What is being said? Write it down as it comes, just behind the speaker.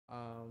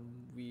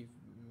we've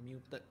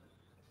muted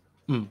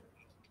Miss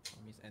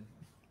N.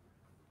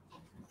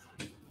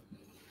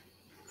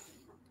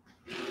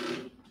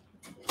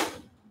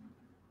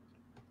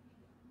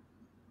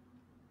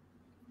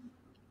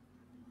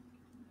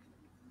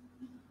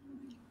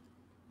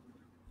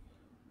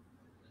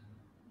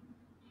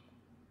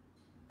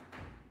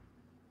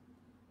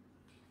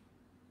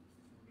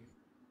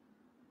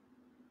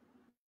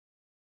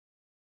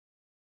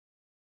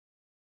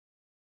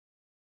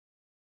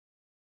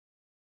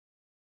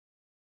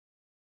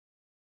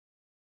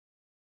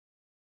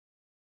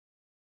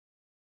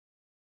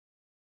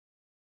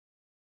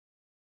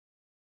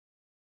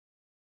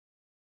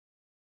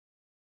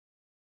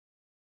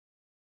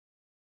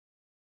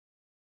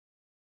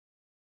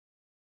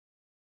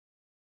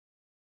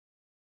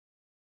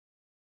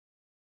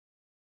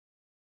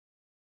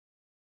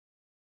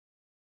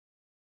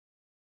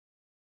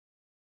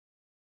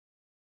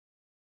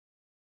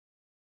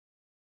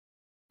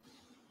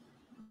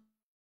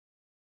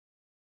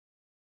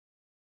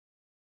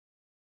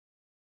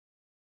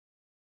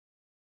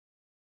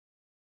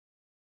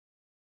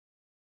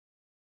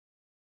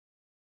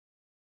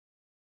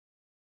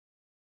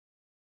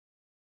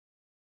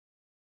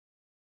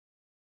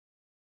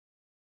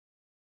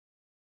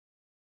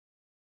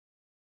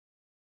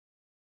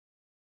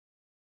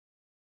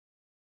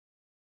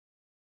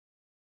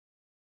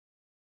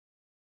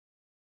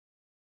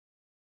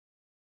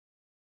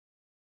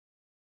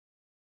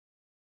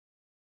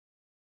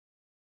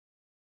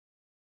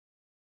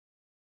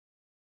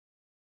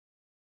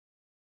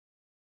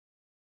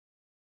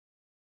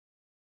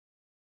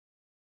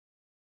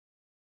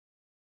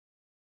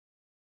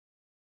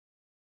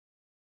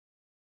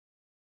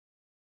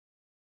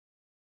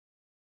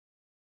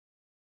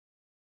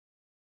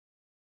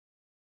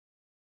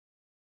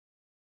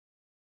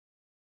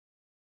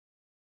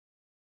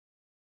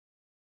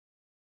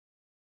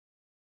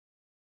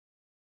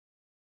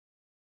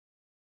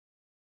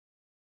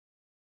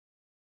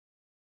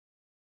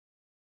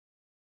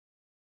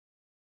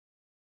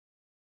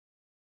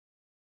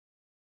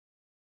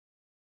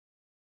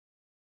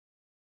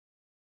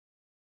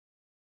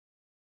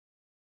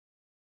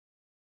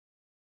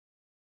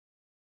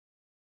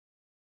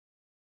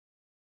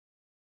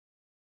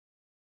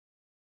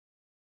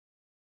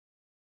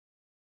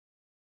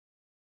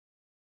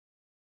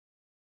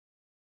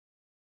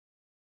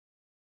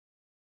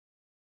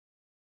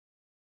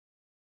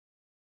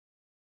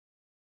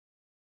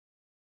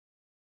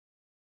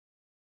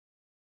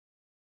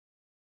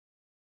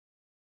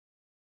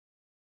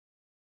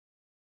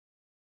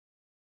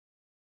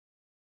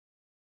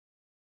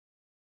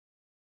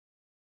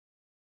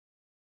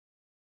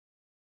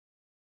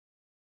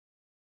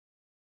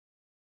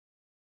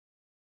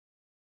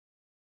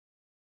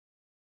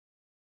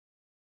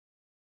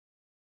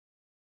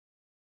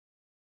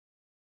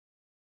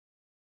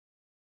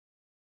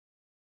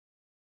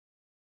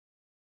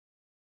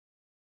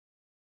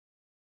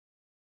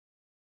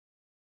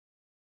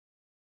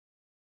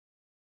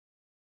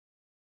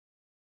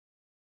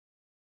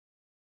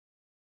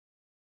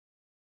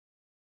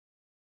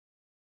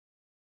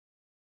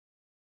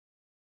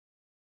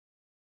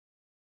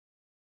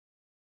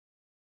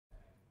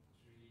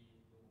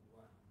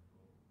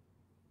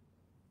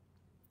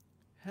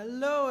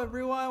 Hello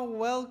everyone,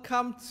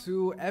 welcome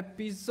to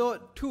episode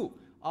 2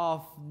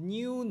 of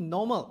New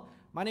Normal.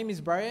 My name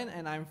is Brian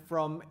and I'm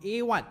from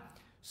A1.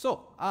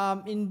 So,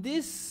 in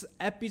this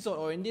episode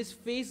or in this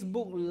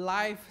Facebook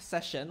live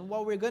session,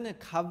 what we're going to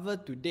cover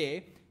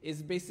today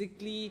is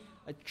basically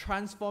a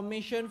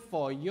transformation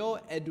for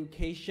your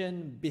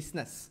education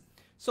business.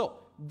 So,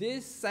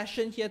 this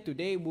session here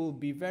today will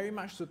be very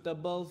much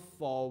suitable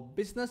for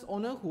business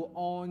owner who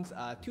owns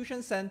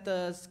tuition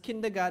centers,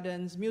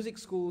 kindergartens, music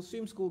schools,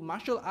 swim school,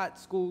 martial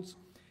arts schools.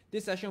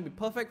 This session will be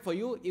perfect for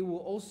you. It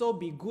will also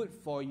be good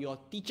for your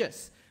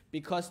teachers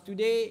because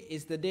today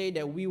is the day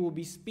that we will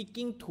be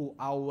speaking to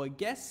our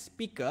guest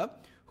speaker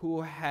who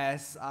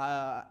has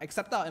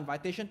accepted our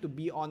invitation to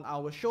be on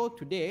our show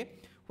today,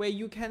 where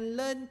you can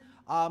learn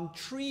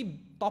 3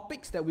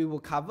 topics that we will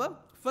cover.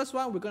 First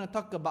one, we're going to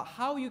talk about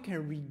how you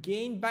can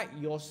regain back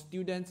your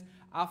students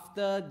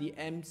after the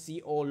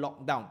MCO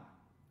lockdown.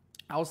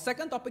 Our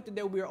second topic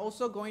today, we're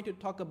also going to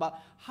talk about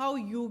how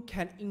you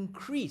can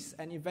increase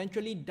and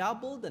eventually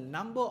double the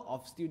number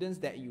of students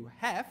that you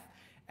have.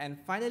 And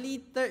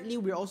finally, thirdly,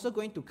 we're also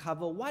going to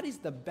cover what is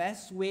the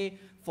best way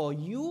for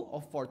you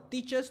or for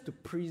teachers to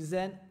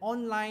present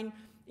online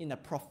in a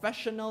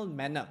professional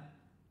manner.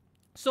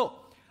 So,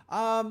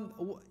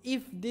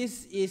 if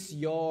this is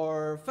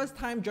your first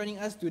time joining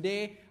us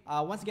today,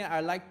 once again,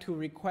 I'd like to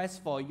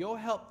request for your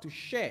help to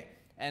share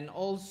and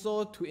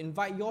also to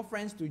invite your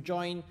friends to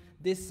join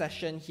this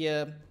session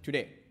here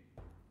today.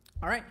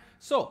 All right,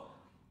 so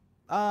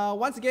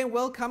once again,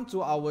 welcome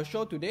to our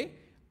show today,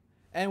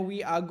 and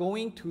we are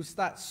going to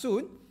start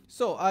soon.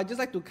 So I'd just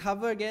like to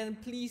cover again,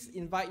 please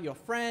invite your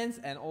friends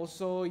and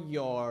also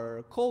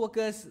your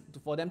co-workers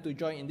for them to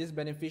join in this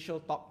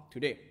beneficial talk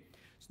today.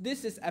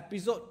 This is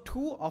episode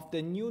 2 of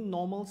the New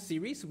Normal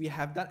series. We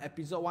have done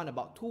episode 1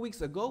 about 2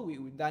 weeks ago.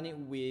 We've done it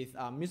with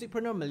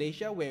Musicpreneur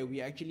Malaysia, where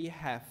we actually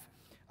have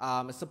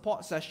a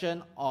support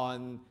session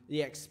on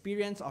the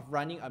experience of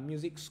running a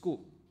music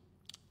school.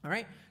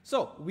 Alright,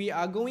 so we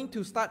are going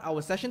to start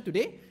our session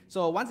today.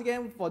 So once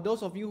again, for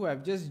those of you who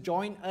have just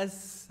joined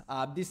us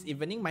this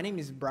evening, my name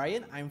is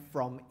Brian. I'm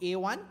from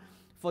A1.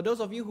 For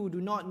those of you who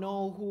do not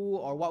know who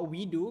or what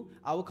we do,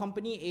 our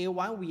company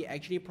A1, we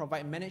actually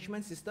provide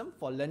management system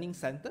for learning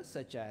centers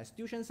such as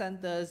tuition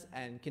centers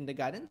and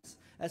kindergartens.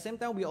 At the same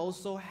time, we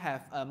also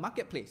have a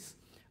marketplace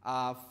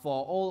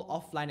for all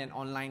offline and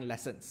online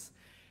lessons.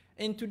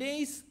 In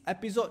today's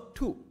episode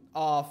 2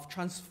 of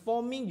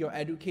Transforming Your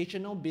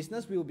Educational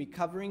Business, we will be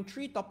covering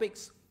 3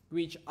 topics,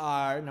 which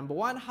are number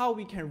 1, how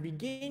we can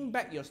regain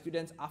back your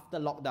students after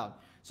lockdown.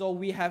 So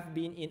we have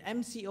been in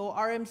MCO,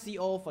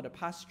 RMCO for the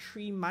past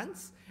 3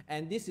 months,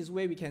 and this is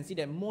where we can see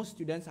that most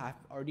students have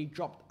already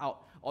dropped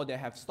out or they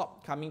have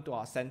stopped coming to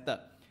our center.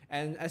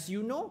 And as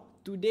you know,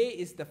 today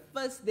is the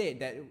first day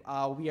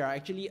that we are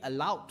actually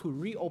allowed to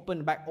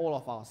reopen back all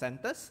of our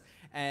centers.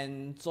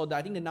 And so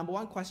I think the number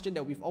 1 question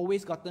that we've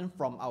always gotten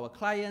from our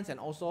clients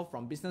and also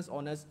from business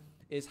owners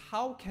is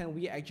how can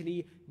we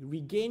actually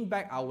regain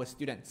back our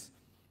students?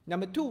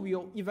 Number 2, we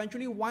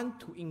eventually want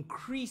to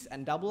increase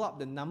and double up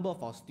the number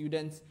of our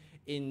students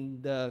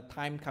in the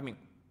time coming.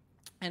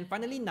 And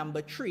finally,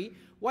 number 3,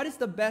 what is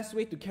the best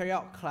way to carry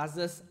out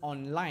classes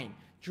online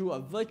through a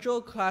virtual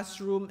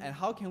classroom, and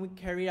how can we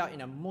carry it out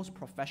in a most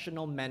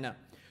professional manner?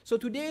 So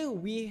today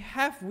we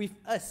have with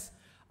us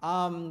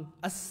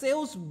a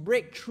sales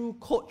breakthrough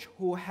coach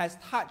who has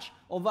touched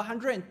over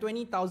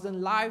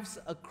 120,000 lives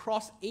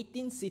across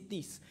 18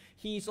 cities.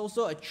 He is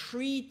also a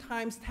 3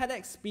 times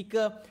TEDx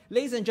speaker.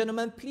 Ladies and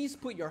gentlemen, please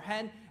put your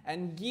hand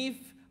and give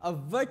a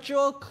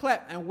virtual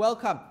clap and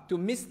welcome to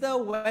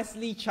Mr.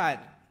 Wesley Chan.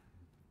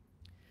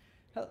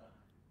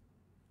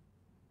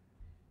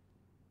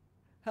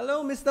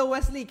 Hello, Mr.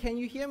 Wesley, can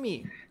you hear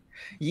me?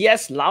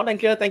 Yes, loud and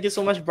clear. Thank you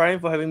so much, Brian,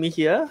 for having me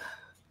here.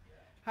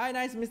 Hi,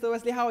 nice, Mr.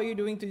 Wesley. How are you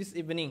doing this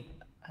evening?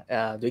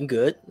 Doing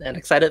good and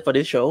excited for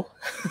this show.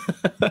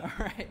 All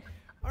right.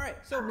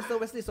 So, Mr.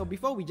 Wesley, so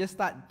before we just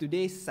start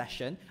today's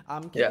session,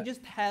 can you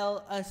just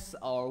tell us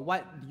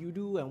what you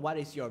do and what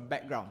is your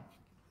background?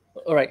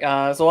 All right.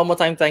 So one more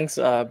time, thanks,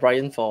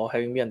 Brian, for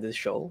having me on this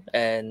show.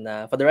 And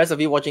for the rest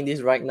of you watching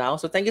this right now,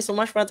 so thank you so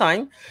much for your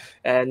time.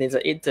 And it's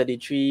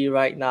 8:33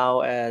 right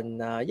now.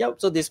 And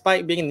so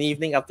despite being in the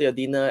evening after your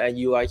dinner, and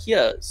you are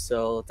here,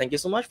 so thank you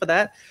so much for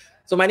that.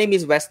 So my name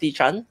is Wesley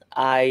Chan.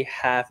 I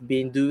have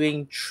been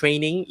doing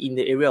training in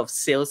the area of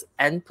sales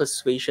and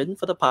persuasion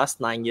for the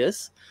past 9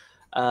 years,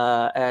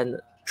 and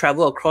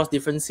travel across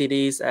different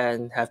cities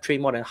and have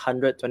trained more than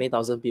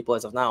 120,000 people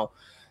as of now.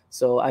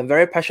 So I'm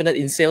very passionate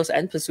in sales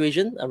and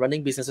persuasion and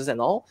running businesses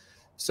and all.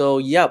 So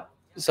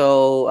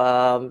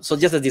so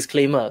just a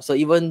disclaimer. So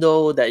even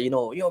though that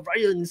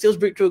Brian, sales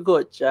breakthrough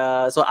coach,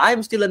 so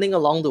I'm still learning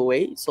along the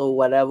way. So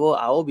whatever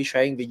I will be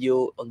sharing with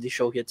you on this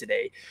show here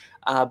today,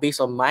 based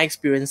on my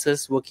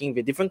experiences working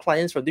with different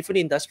clients from different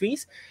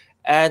industries.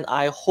 And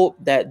I hope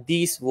that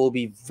these will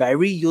be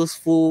very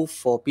useful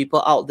for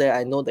people out there.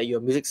 I know that your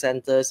music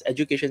centers,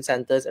 education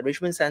centers,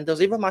 enrichment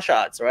centers, even martial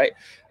arts, right?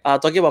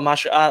 Talking about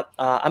martial art,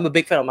 I'm a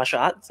big fan of martial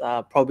arts.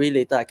 Probably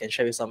later I can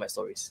share with some of my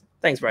stories.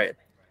 Thanks, Brian.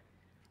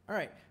 All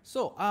right.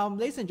 So,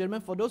 ladies and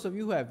gentlemen, for those of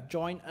you who have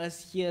joined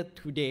us here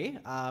today,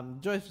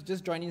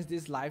 just joining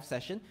this live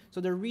session. So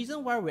the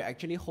reason why we're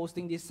actually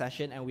hosting this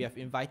session and we have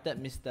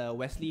invited Mr.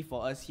 Wesley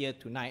for us here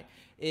tonight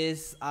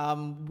is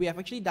we have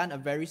actually done a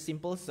very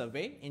simple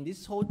survey. In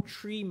this whole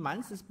 3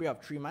 months, this period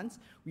of 3 months,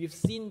 we've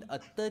seen a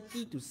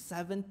 30 to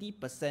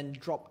 70%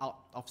 dropout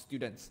of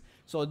students.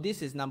 So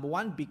this is number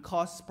 1,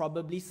 because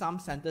probably some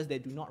centers, they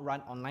do not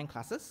run online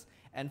classes.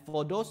 And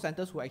for those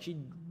centers who actually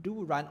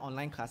do run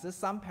online classes,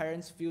 some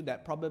parents feel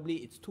that probably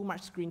it's too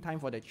much screen time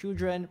for the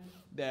children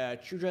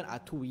are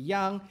too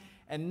young.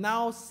 And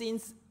now,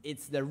 since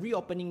it's the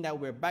reopening that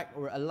we're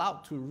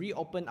allowed to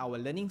reopen our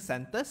learning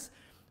centers,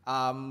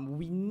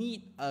 we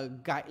need a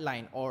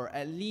guideline or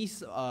at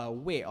least a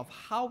way of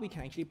how we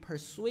can actually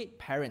persuade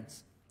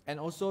parents and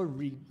also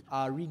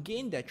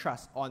regain their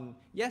trust on,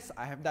 yes,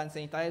 I have done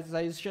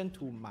sanitization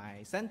to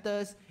my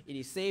centers, it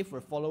is safe,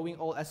 we're following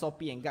all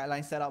SOP and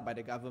guidelines set out by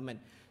the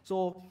government.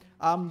 So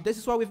this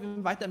is why we've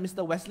invited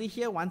Mr. Wesley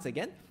here once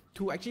again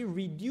to actually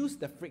reduce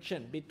the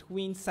friction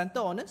between center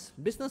owners,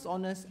 business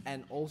owners,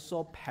 and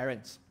also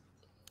parents.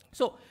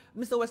 So,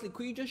 Mr. Wesley,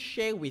 could you just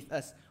share with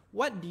us,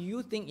 what do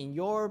you think in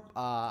your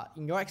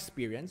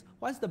experience,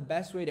 what's the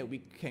best way that we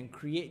can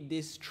create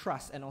this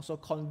trust and also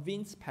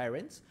convince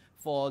parents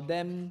for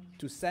them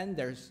to send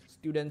their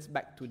students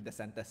back to the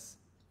centers?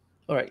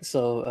 All right,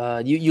 so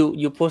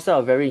you posted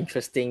a very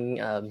interesting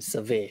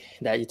survey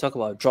that you talk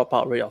about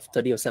dropout rate of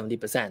 30 or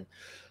 70%,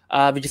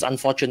 which is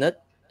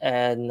unfortunate.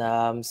 And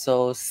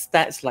so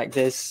stats like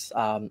this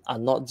are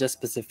not just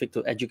specific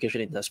to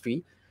education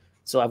industry.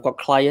 So I've got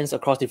clients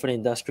across different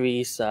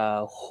industries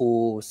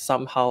who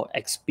somehow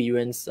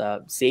experience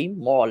same,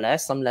 more or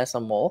less, some less,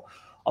 some more,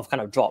 of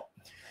kind of drop.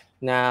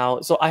 Now,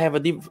 so I have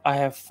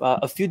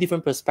a few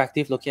different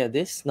perspectives looking at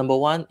this. Number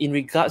one, in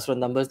regards to the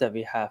numbers that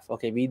we have,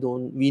 okay,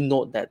 we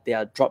note that they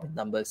are drop in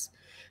numbers.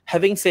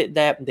 Having said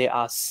that, there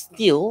are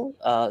still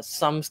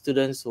some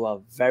students who are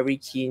very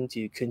keen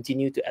to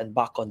continue to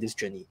embark on this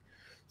journey.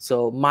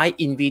 So my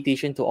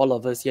invitation to all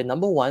of us here,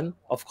 number one,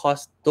 of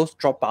course, those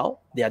drop out,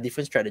 there are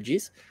different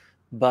strategies,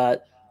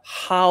 but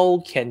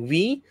how can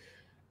we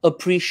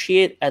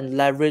appreciate and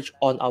leverage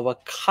on our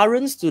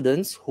current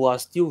students who are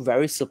still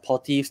very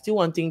supportive, still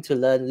wanting to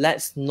learn?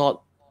 Let's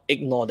not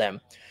ignore them.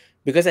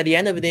 Because at the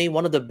end of the day,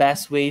 one of the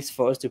best ways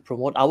for us to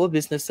promote our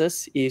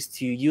businesses is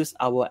to use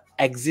our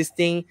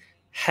existing,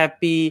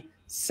 happy,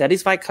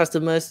 satisfied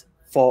customers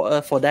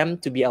for them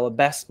to be our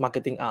best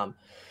marketing arm.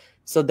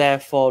 So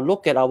therefore,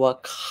 look at our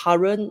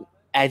current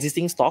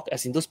existing stock,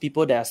 as in those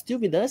people that are still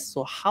with us.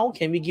 So how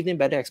can we give them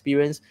better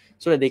experience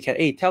so that they can,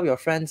 hey, tell your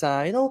friends,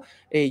 hey,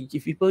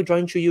 if people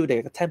join through you,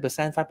 they get 10%,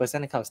 5%,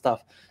 that kind of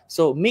stuff.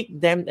 So make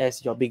them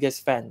as your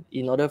biggest fan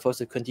in order for us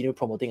to continue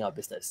promoting our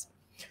business.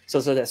 So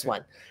that's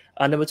one.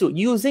 Number two,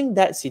 using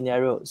that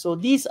scenario. So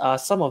these are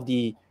some of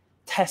the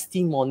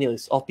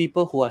testimonials of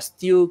people who are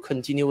still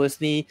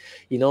continuously,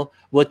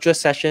 virtual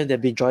sessions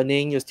they've been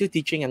joining, you're still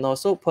teaching, and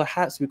also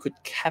perhaps we could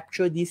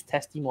capture these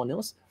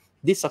testimonials,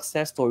 these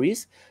success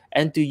stories,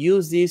 and to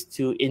use this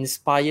to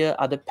inspire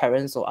other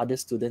parents or other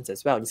students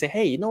as well. You say,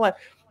 hey, you know what?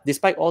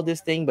 Despite all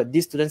this thing, but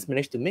these students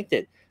managed to make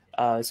it.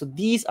 So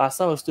these are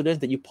some of the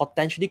students that you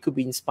potentially could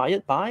be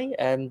inspired by,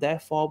 and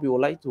therefore we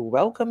would like to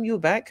welcome you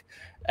back,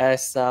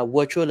 as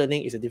virtual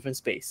learning is a different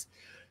space.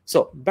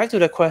 So back to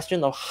the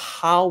question of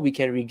how we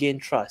can regain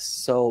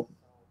trust. So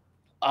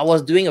I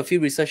was doing a few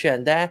research here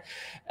and there,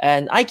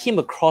 and I came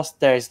across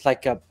there's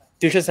like a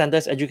tuition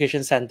centers,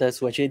 education centers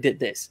who actually did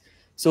this.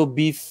 So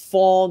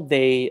before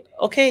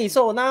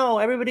so now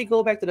everybody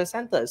go back to the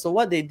center. So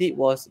what they did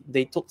was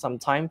they took some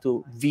time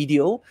to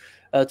video,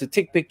 to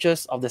take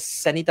pictures of the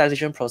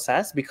sanitization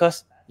process,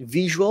 because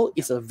visual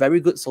is a very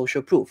good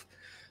social proof.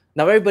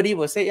 Now everybody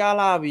will say, yeah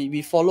lah,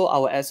 we follow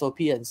our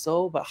SOP and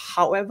so, but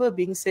however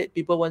being said,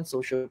 people want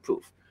social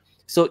proof.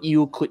 So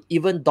you could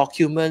even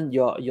document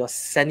your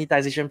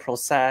sanitization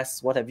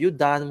process. What have you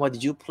done? What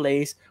did you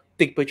place?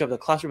 Take a picture of the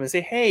classroom and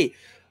say, hey,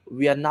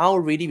 we are now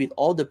ready with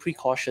all the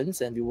precautions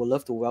and we would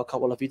love to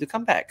welcome all of you to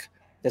come back.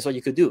 That's what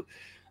you could do.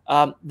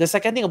 The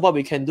second thing about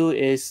we can do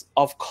is,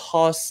 of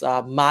course,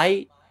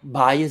 my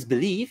biased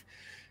belief.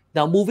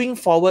 Now, moving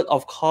forward,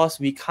 of course,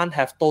 we can't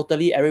have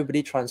totally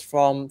everybody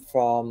transform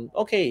from,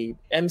 okay,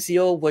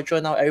 MCO, virtual,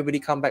 now everybody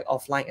come back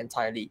offline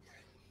entirely.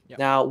 Yep.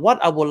 Now,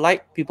 what I would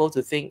like people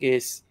to think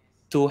is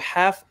to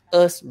have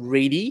us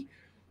ready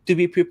to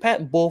be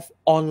prepared both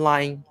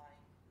online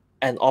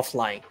and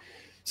offline.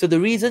 So the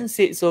reason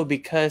said so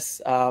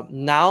because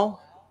now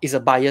is a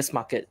buyer's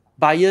market.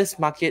 Buyer's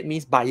market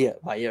means buyer,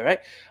 right?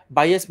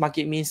 Buyer's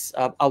market means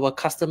our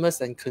customers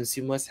and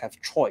consumers have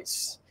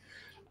choice.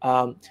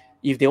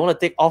 If they want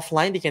to take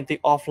offline, they can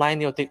take offline.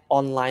 They'll take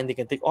online, they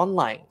can take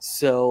online.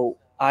 So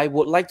I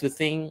would like to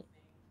think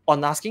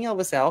on asking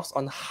ourselves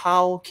on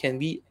how can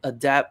we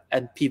adapt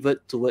and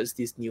pivot towards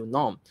this new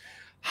norm.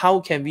 How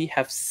can we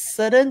have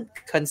certain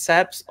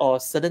concepts or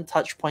certain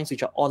touch points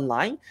which are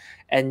online,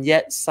 and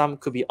yet some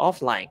could be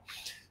offline?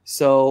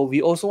 So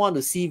we also want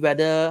to see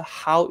whether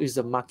how is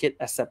the market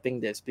accepting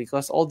this,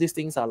 because all these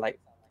things are like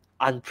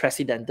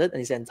unprecedented and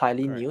it's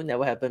entirely new,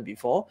 never happened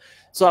before.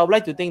 So I would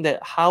like to think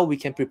that how we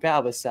can prepare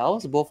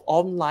ourselves both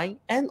online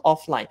and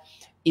offline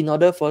in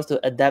order for us to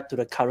adapt to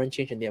the current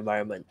change in the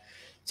environment.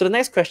 So the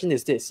next question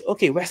is this.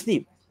 Okay,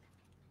 Wesley,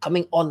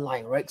 coming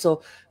online, right?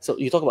 So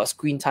you talk about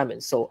screen time,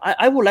 and so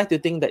I would like to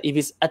think that if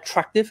it's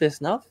attractive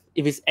enough,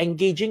 if it's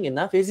engaging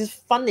enough, if it's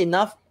fun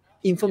enough,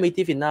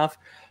 informative enough,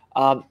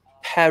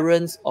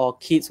 parents or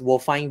kids will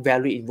find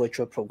value in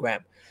virtual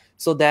program.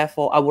 So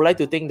therefore, I would like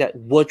to think that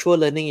virtual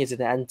learning is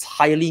an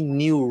entirely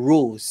new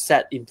rule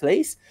set in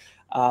place.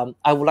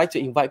 I would like to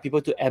invite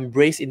people to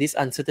embrace in this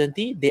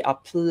uncertainty. There are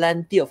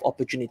plenty of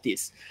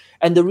opportunities.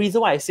 And the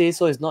reason why I say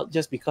so is not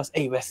just because,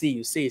 hey, Wesley,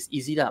 you say it's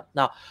easy.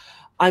 Now,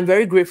 I'm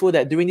very grateful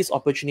that during this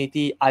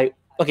opportunity,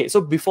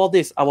 so before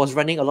this, I was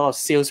running a lot of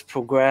sales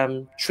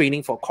program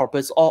training for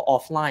corporates, all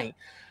offline.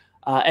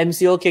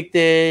 MCO kicked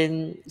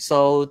in,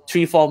 so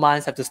 3-4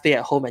 months have to stay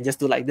at home and just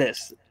do like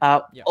this.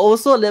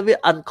 Also a little bit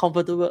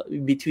uncomfortable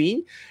in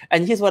between.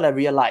 And here's what I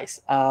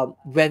realized.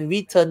 When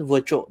we turn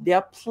virtual, there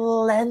are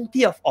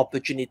plenty of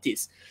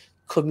opportunities.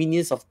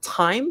 Convenience of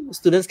time.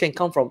 Students can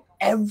come from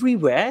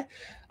everywhere.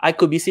 I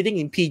could be sitting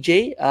in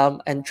PJ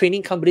and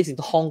training companies in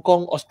Hong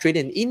Kong,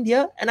 Australia, and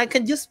India, and I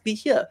can just be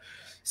here.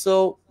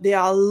 So there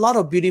are a lot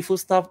of beautiful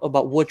stuff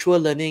about virtual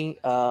learning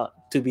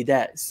to be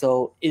there.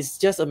 So it's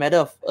just a matter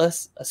of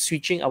us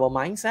switching our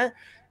mindset.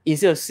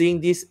 Instead of seeing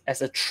this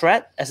as a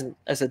threat,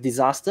 as a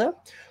disaster,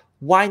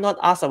 why not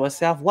ask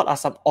ourselves what are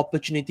some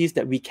opportunities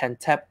that we can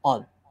tap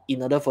on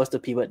in order for us to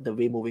pivot the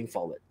way moving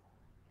forward?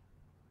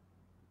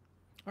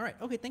 All right.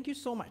 Okay. Thank you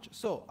so much.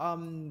 So,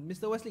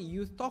 Mr. Wesley,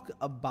 you talked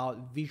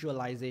about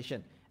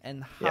visualization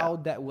and how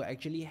that will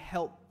actually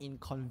help in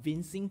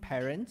convincing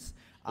parents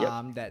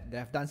that they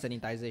have done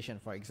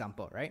sanitization, for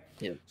example, right?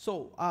 Yep.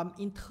 So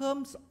in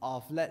terms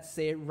of, let's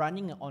say,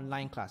 running an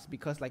online class,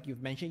 because like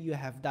you've mentioned, you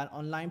have done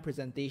online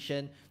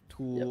presentation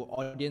to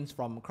audience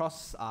from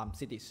across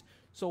cities.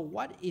 So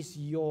what is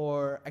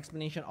your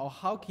explanation, or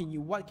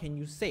what can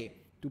you say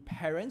to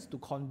parents to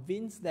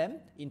convince them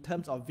in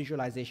terms of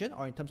visualization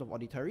or in terms of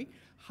auditory,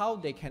 how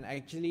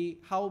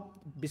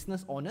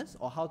business owners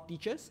or how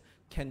teachers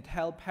can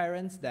tell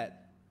parents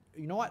that,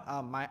 you know what,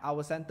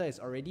 our center is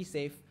already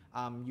safe,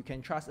 you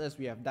can trust us,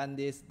 we have done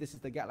this is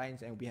the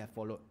guidelines and we have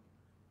followed.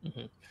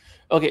 Mm-hmm.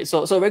 Okay,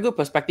 so a very good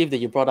perspective that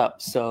you brought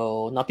up.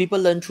 So now people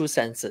learn through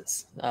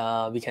senses.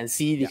 We can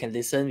see, we can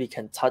listen, we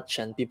can touch,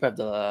 and people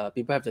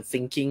have the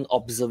thinking,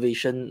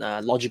 observation,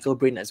 logical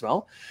brain as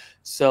well.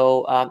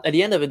 So at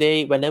the end of the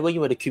day, whenever you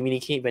want to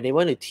communicate, when they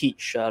want to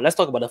teach, let's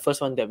talk about the first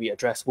one that we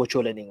address,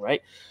 virtual learning,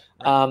 right?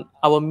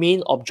 Our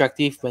main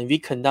objective when we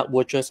conduct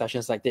virtual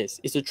sessions like this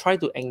is to try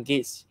to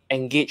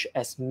engage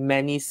as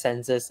many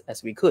senses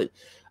as we could.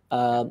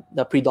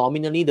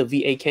 Predominantly the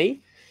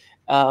𝒕𝒊𝒎𝒃.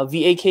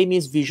 𝒕𝒊𝒎𝒃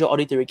means visual,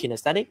 auditory,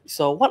 kinesthetic.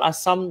 So what are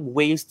some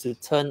ways to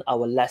turn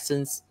our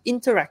lessons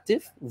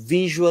interactive,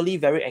 visually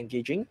very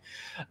engaging?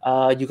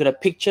 You could have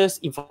pictures,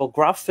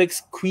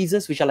 infographics,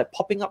 quizzes, which are like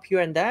popping up here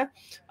and there,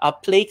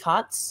 play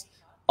cards,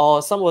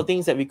 or some of the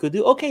things that we could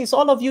do. Okay, so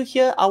all of you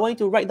here, I want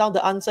you to write down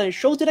the answer and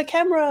show to the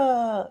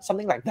camera,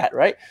 something like that,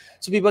 right?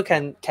 So people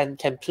can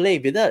play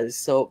with us.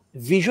 So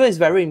visual is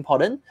very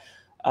important.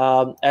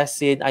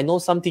 As in, I know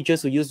some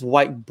teachers who use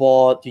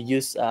whiteboard, you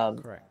use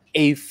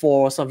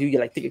A4, some of you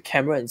like take a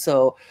camera, and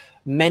so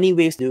many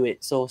ways to do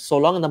it. So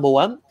long, number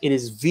one, it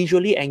is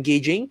visually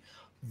engaging,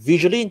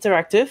 visually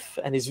interactive,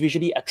 and is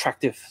visually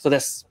attractive. So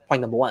that's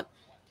point number one.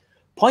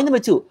 Point number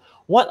two,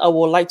 what I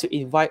would like to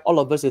invite all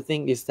of us to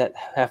think is that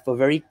have a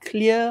very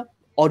clear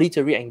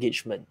auditory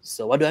engagement.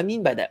 So what do I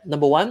mean by that?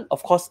 Number one,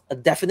 of course, a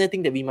definite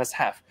thing that we must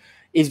have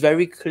is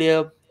very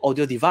clear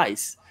audio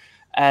device.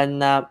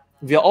 And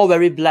we are all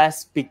very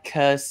blessed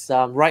because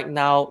right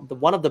now,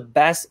 one of the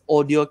best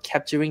audio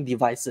capturing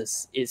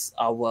devices is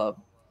our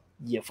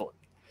earphone.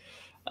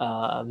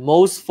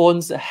 Most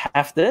phones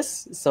have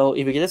this. So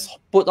if you can just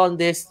put on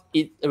this,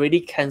 it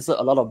already cancels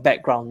a lot of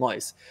background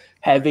noise.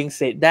 Having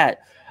said that,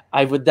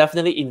 I would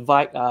definitely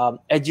invite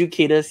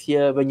educators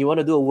here, when you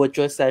want to do a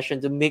virtual session,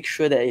 to make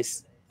sure that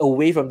it's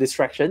away from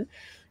distraction.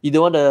 You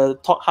don't want to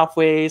talk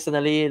halfway,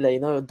 suddenly,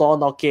 like, door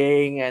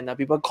knocking and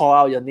people call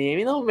out your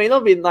name. May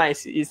not be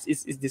nice.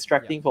 It's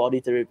distracting for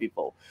auditory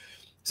people.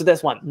 So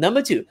that's one.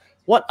 Number two,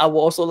 what I would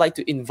also like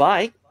to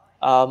invite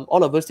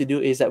all of us to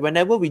do is that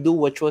whenever we do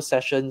virtual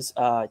sessions,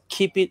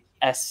 keep it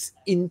as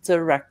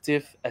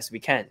interactive as we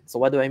can. So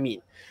what do I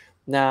mean?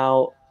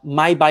 Now,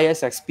 my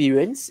bias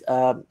experience,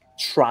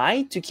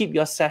 try to keep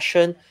your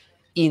session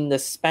in the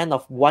span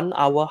of 1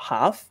 hour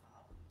half.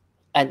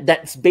 And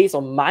that's based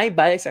on my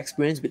bias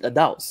experience with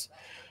adults.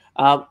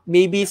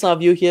 Maybe some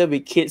of you here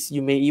with kids,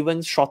 you may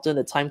even shorten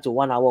the time to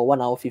 1 hour,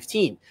 1 hour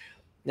 15.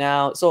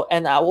 Now,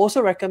 and I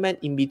also recommend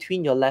in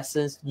between your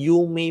lessons,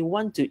 you may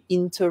want to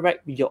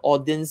interact with your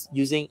audience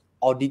using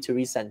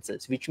auditory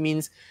senses, which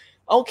means,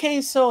 okay,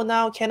 so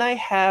now can I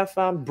have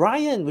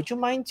Brian, would you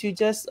mind to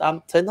just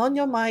turn on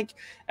your mic,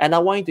 and I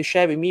want you to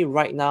share with me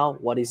right now,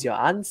 what is your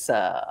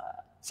answer?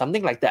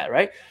 Something like that,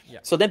 right? Yeah.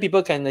 So then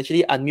people can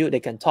actually unmute, they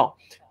can talk.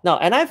 Now,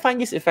 and I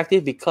find this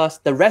effective because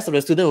the rest of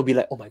the student will be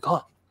like, oh my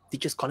God,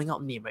 teacher's calling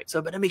out me, right? So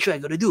I better make sure I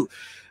got to do.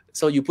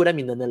 So you put them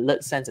in an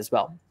alert sense as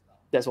well.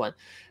 That's one.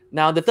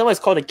 Now, the third one is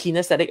called the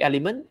kinesthetic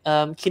element.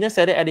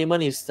 Kinesthetic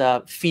element is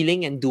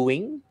feeling and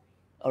doing.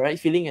 All right,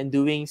 feeling and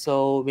doing.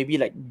 So maybe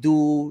like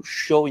do,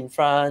 show in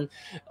front,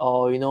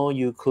 or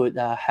you could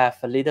have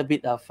a little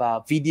bit of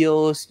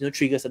videos,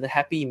 triggers a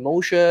happy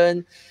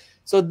emotion.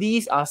 So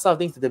these are some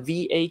things that the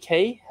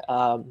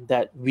𝒕𝒊𝒎𝒃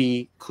that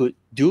we could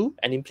do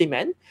and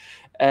implement.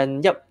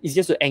 And yep, it's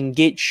just to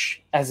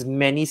engage as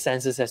many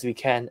senses as we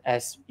can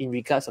as in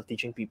regards of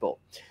teaching people.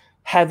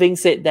 Having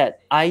said that,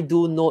 I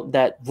do note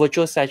that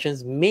virtual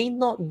sessions may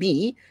not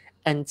be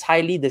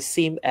entirely the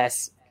same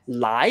as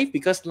live,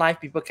 because live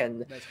people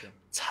can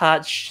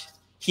touch,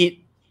 hit,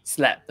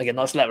 slap. Okay,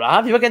 not slap,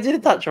 huh? People can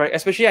just touch, right?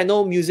 Especially I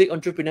know music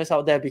entrepreneurs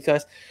out there,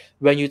 because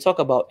when you talk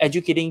about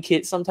educating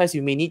kids, sometimes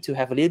you may need to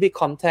have a little bit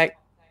contact,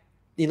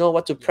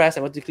 what to press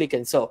and what to click,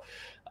 and so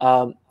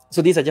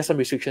these are just some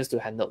restrictions to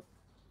handle.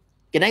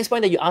 The next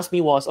point that you asked me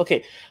was,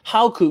 okay,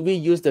 how could we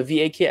use the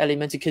𝒕𝒊𝒎𝒃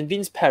element to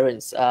convince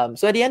parents?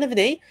 So at the end of the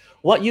day,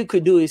 what you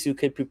could do is you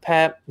could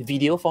prepare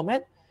video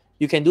format.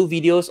 You can do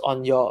videos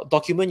on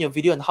document your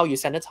video and how you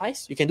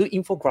sanitize. You can do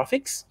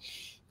infographics.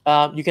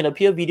 You can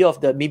appear video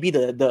of maybe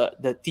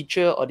the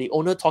teacher or the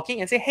owner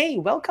talking and say, hey,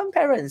 welcome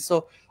parents.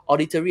 So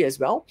auditory as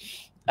well.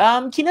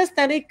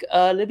 Kinesthetic,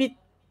 a little bit,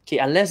 okay,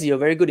 unless you're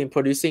very good in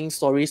producing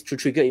stories to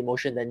trigger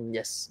emotion, then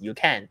yes, you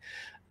can.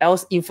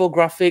 Else,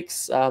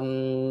 infographics,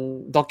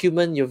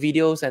 document your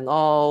videos and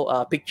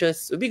all,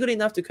 pictures would be good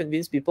enough to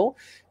convince people,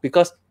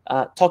 because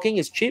talking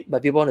is cheap,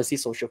 but people want to see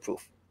social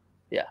proof.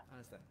 Yeah.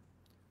 Understand.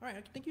 All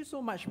right, thank you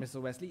so much, Mr.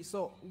 Wesley.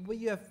 So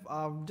we have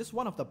just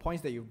one of the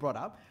points that you brought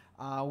up.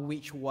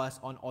 which was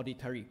on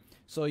auditory.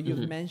 So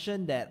you've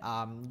mentioned that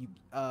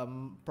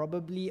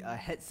probably a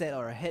headset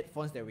or a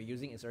headphones that we're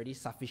using is already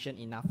sufficient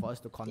enough for us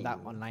to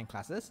conduct online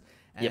classes.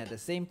 And at the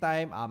same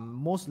time,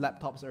 most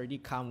laptops already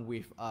come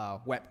with a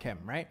webcam,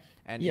 right?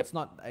 And it's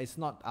not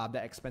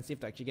that expensive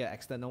to actually get an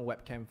external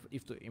webcam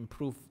if to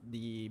improve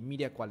the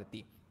media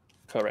quality.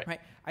 Correct.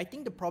 Right. I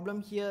think the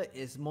problem here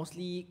is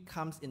mostly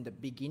comes in the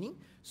beginning.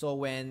 So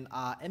when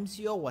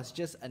MCO was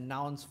just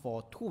announced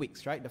for 2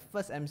 weeks, right? The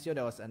first MCO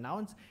that was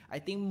announced, I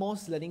think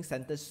most learning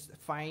centers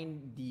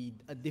find the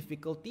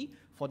difficulty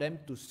for them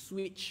to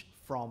switch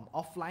from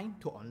offline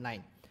to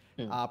online.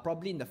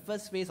 Probably in the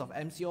first phase of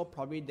MCO,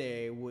 probably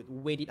they would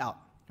wait it out,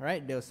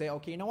 right? They'll say,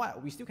 okay, you know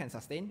what? We still can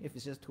sustain if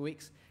it's just 2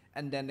 weeks.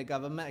 And then the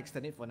government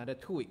extend it for another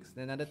 2 weeks,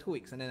 then another 2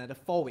 weeks, and then another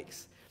 4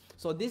 weeks.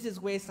 So this is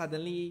where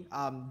suddenly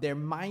their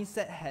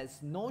mindset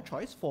has no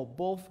choice for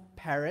both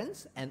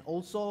parents and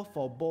also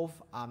for both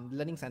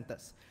learning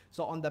centers.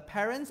 So on the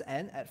parents'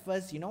 end, at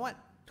first, you know what,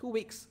 2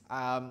 weeks,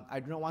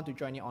 I do not want to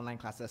join any online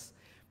classes.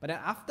 But then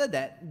after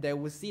that, they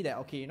will see that,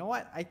 okay, you know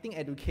what, I think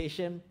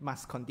education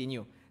must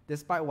continue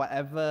despite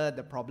whatever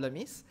the problem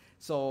is.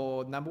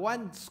 So number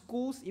one,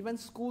 schools, even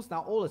schools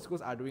now, all the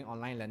schools are doing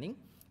online learning.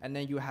 And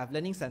then you have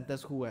learning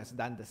centers who has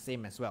done the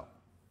same as well.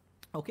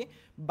 Okay,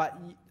 but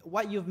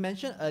what you've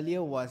mentioned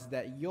earlier was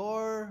that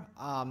your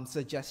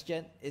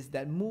suggestion is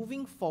that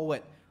moving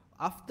forward,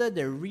 after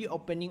the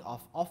reopening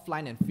of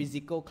offline and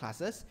physical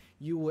classes,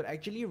 you would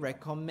actually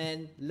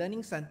recommend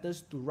learning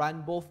centers to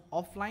run both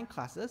offline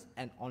classes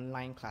and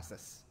online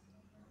classes.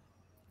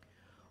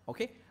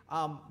 Okay,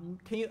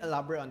 can you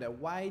elaborate on that?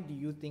 Why do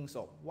you think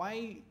so?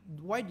 Why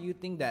do you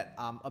think that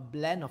a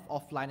blend of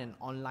offline and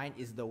online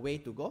is the way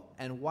to go?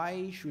 And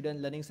why shouldn't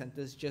learning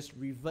centers just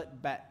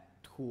revert back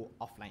to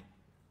offline?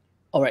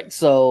 All right,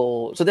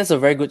 so that's a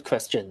very good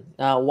question.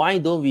 Why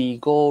don't we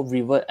go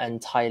revert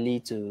entirely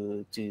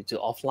to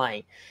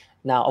offline?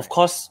 Now, of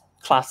course,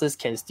 classes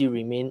can still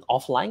remain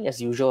offline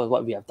as usual,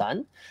 what we have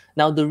done.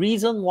 Now, the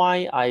reason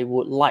why I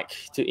would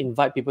like to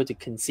invite people to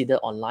consider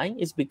online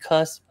is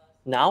because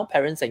now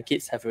parents and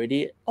kids have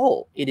already,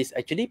 it is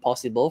actually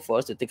possible for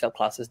us to take up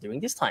classes during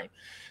this time.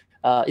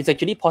 It's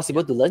actually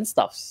possible to learn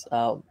stuff,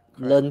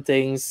 learn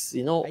things,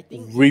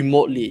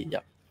 remotely.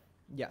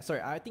 Yeah,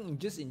 sorry, I think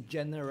just in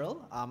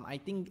general, I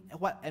think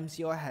what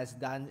MCO has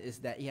done is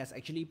that it has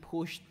actually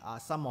pushed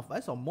some of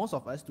us or most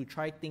of us to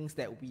try things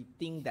that we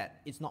think that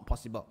it's not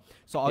possible.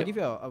 So I'll give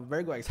you a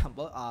very good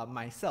example.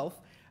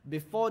 Myself,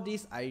 before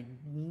this, I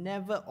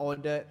never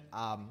ordered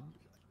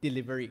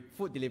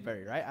food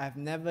delivery, right? I've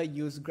never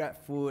used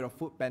GrabFood or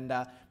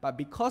Foodpanda, but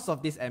because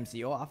of this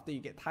MCO, after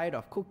you get tired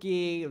of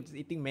cooking,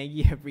 eating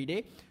Maggie every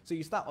day, so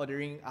you start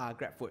ordering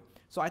GrabFood.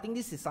 So I think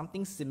this is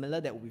something similar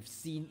that we've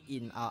seen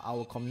in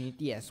our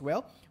community as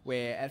well,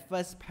 where at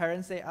first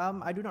parents say,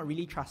 I do not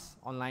really trust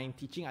online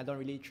teaching, I don't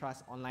really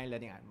trust online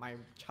learning. My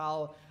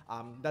child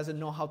doesn't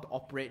know how to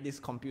operate this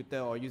computer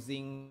or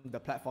using the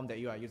platform that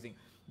you are using.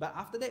 But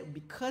after that,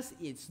 because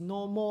it's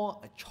no more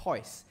a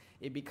choice,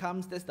 it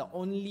becomes that's the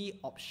only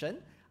option,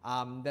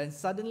 then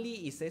suddenly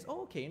it says,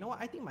 okay, you know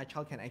what, I think my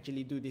child can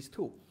actually do this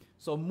too.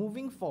 So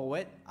moving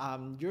forward,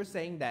 you're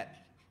saying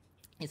that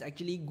it's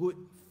actually good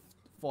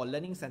for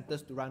learning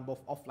centers to run both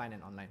offline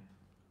and online.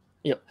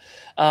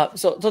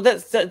 So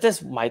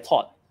that's my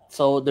thought.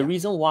 So the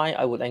reason why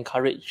I would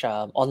encourage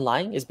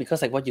online is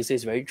because, like what you say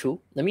is very true.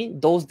 I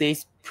mean, those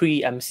days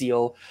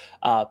pre-MCO,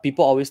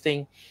 people always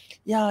think,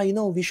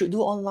 we should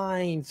do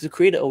online to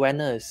create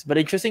awareness. But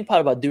the interesting part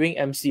about during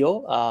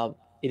MCO,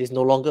 it is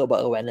no longer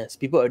about awareness.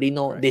 People already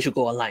know they should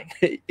go online.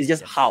 It's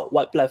just how,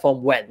 what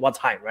platform, when, what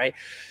time, right?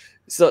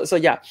 So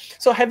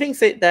having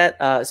said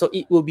that, so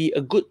it will be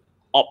a good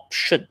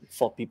option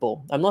for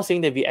people. I'm not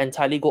saying that we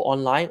entirely go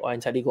online or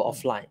entirely go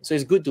offline. So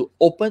it's good to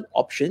open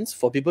options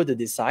for people to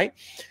decide.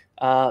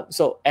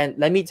 And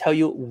let me tell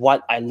you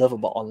what I love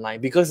about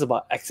online, because it's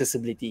about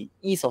accessibility,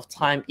 ease of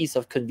time, ease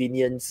of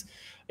convenience.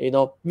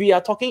 We are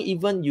talking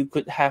even you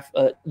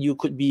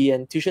could be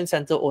a tuition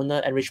center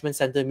owner, enrichment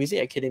center,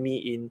 music academy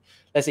in,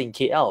 let's say in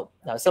KL.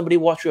 Somebody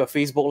watch your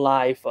Facebook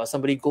Live, or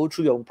somebody go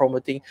through your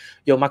promoting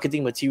your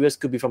marketing materials,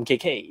 could be from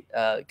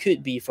KK,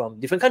 could be from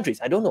different countries.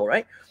 I don't know,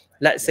 right?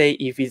 Let's say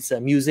if it's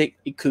music,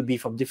 it could be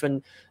from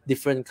different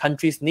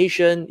countries,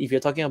 nation. If you're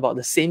talking about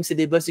the same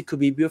syllabus, it could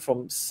be built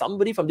from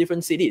somebody from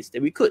different cities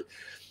that we could.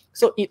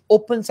 So it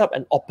opens up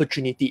an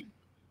opportunity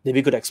that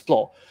we could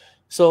explore.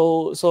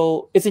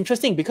 So it's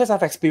interesting because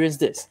I've experienced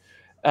this.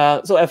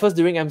 So at first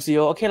during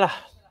MCO,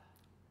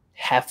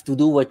 have to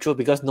do virtual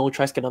because no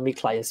choice, cannot meet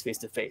clients face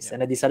to face.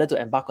 And I decided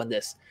to embark on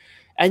this.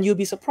 And you'll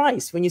be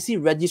surprised when you see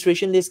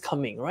registration lists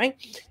coming, right?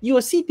 You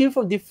will see people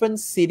from different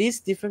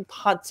cities, different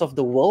parts of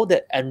the world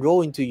that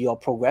enroll into your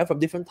program from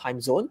different time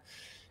zone.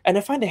 And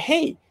I find that,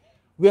 hey,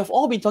 we have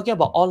all been talking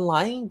about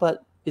online,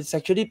 but it's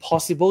actually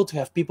possible to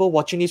have people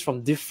watching this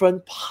from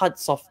different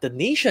parts of the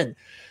nation,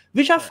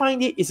 which I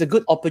find it is a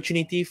good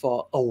opportunity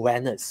for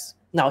awareness.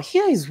 Now,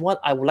 here is what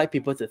I would like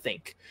people to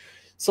think.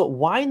 So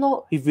why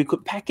not, if we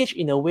could package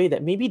in a way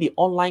that maybe the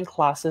online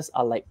classes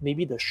are like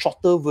maybe the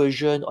shorter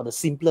version or the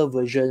simpler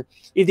version.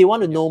 If they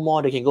want to know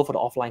more, they can go for the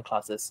offline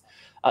classes.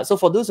 So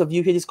for those of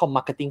you here, this is called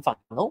marketing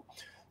funnel.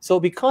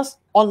 So because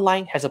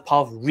online has a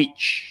power of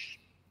reach,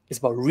 it's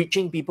about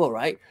reaching people,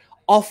 right?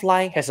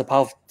 Offline has a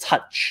power of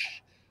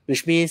touch,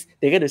 which means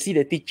they get to see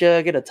the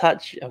teacher, get a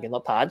touch, okay,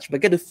 not touch,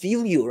 but get to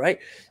feel you, right?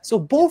 So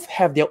both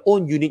have their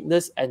own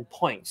uniqueness and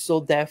points.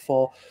 So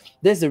therefore,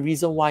 there's the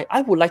reason why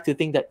I would like to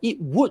think that it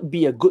would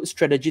be a good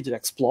strategy to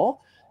explore.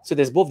 So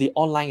there's both the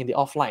online and the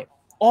offline.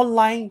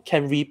 Online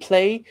can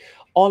replay,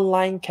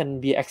 online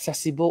can be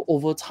accessible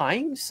over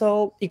time.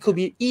 So it could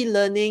be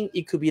e-learning,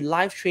 it could be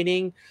live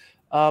training,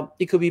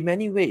 it could be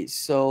many ways.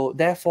 So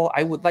therefore,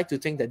 I would like to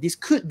think that this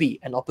could be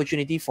an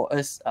opportunity for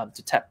us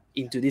to tap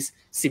into this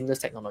seamless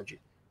technology.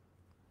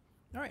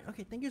 All right.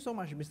 Okay. Thank you so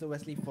much, Mr.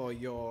 Wesley, for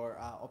your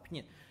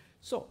opinion.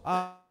 So,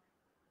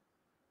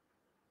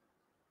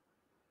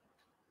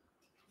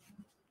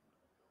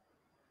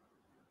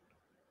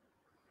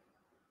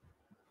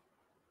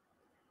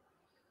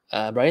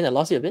 Brian, I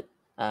lost you a bit.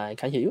 I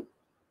can't hear you.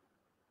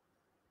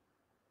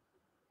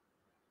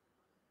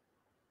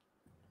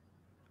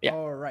 Yeah.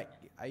 All right.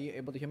 Are you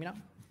able to hear me now?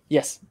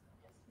 Yes.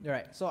 All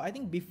right. So I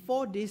think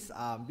before this,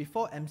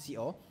 before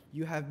MCO,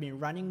 you have been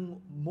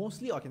running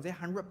mostly, or I can say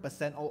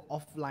 100% all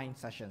offline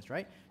sessions,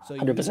 right? So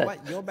 100%.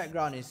 What your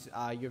background is,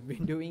 you've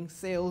been doing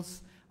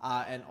sales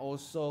and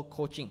also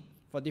coaching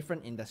for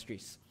different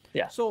industries.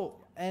 Yeah.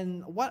 So,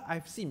 and what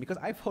I've seen, because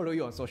I follow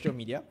you on social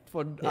media,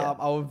 for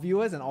our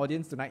viewers and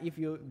audience tonight, if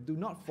you do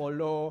not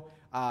follow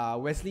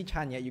Wesley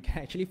Chan yet, you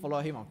can actually follow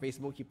him on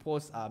Facebook. He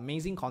posts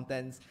amazing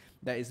contents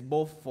that is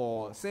both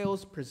for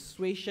sales,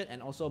 persuasion,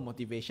 and also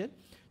motivation.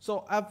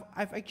 So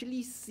I've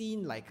actually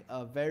seen like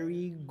a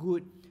very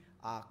good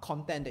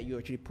content that you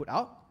actually put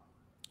out,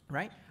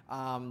 right?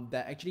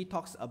 That actually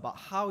talks about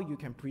how you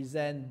can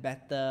present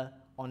better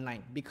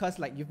online, because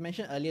like you've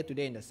mentioned earlier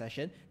today in the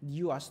session,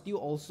 you are still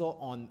also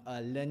on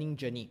a learning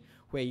journey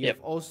where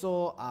you've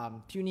also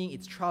tuning,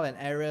 it's trial and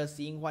error,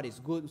 seeing what is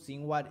good,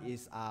 seeing what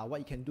is what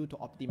you can do to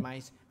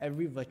optimize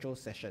every virtual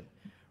session,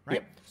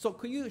 right? So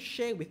could you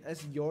share with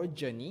us your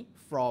journey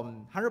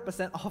from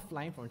 100%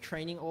 offline, from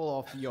training all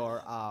of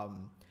your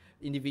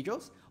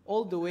individuals,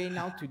 all the way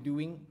now to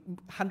doing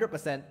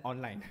 100%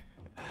 online?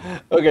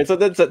 Okay, so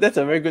that's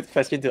a very good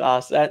question to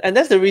ask, and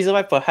that's the reason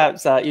why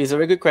perhaps it's a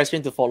very good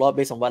question to follow up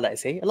based on what I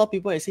say. A lot of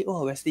people say,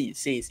 "Oh, Wesley, you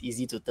say it's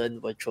easy to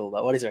turn virtual,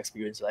 but what is your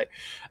experience like?"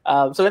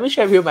 So let me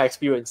share with you my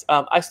experience.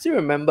 I still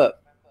remember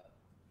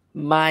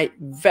my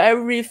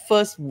very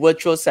first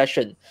virtual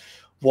session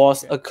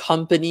was a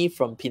company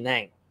from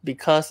Penang,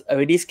 because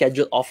already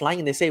scheduled offline,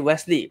 and they say,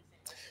 "Wesley,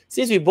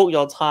 since we booked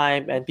your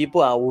time and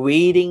people are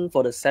waiting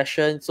for the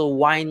session, so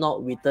why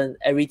not we turn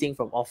everything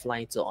from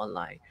offline to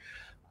online?"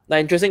 The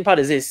interesting part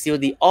is this: so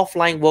the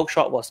offline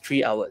workshop was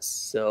 3 hours.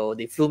 So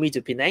they flew me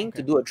to Penang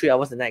to do a 3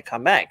 hours, and then I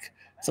come back.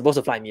 Supposed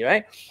to fly me,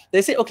 right?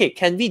 They say, "Okay,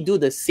 can we do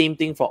the same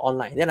thing for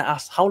online?" Then I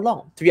asked, "How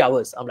long?" 3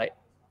 hours. I'm like,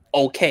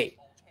 "Okay,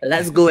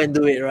 let's go and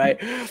do it," right?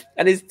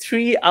 And it's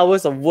 3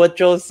 hours of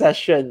virtual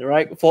session,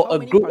 right? For How a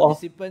many group of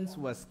participants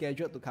were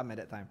scheduled to come at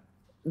that time?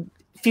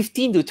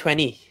 15 to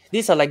 20.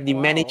 These are like the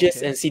managers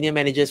okay. and senior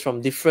managers from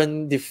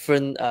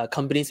different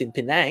companies in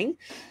Penang.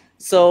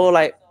 So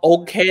like,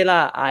 okay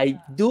lah,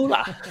 I do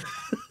lah.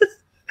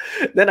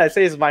 Then I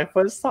say it's my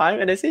first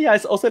time, and they say, yeah,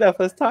 it's also their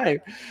first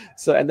time.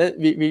 So and then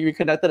we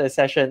conducted a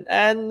session,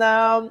 and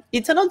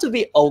it turned out to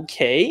be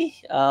okay.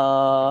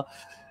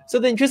 So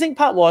the interesting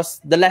part was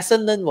the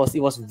lesson learned was,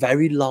 it was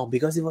very long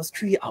because it was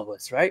 3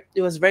 hours, right?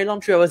 It was very long,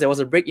 3 hours. There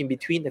was a break in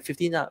between, the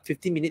 15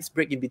 minutes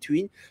break in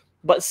between,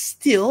 but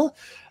still,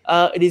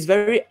 it is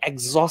very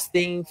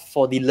exhausting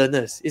for the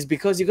learners. It's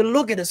because you can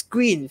look at the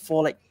screen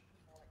for like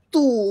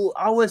 2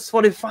 hours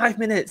 45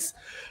 minutes.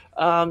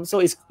 So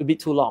it's a bit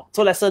too long.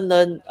 So lesson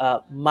learned,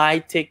 my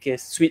take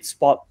is sweet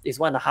spot is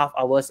 1.5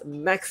 hours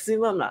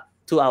maximum,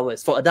 2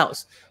 hours for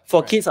adults.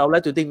 For kids, I would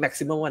like to think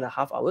maximum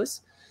 1.5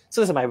 hours.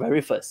 So that's my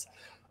very first.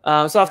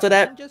 So after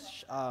that,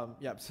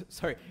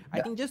 sorry.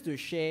 I think just to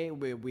share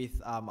with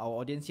our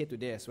audience here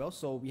today as well.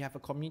 So we have a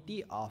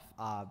community of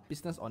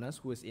business owners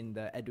who is in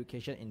the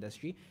education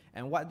industry,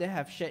 and what they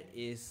have shared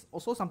is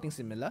also something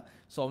similar.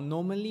 So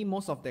normally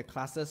most of their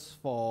classes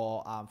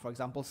for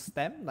example,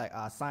 STEM, like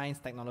science,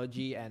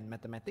 technology, and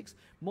mathematics,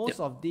 most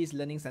of these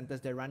learning centers,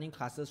 they're running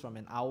classes from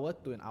 1 hour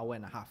to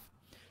 1.5 hours.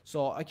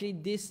 So actually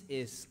this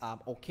is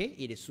okay.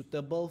 It is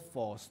suitable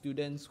for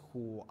students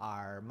who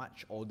are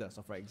much older.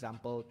 So for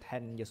example,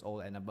 10 years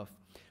old and above.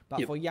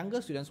 But for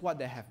younger students, what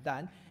they have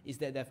done is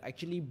that they've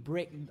actually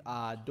break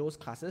those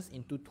classes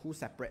into 2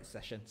 separate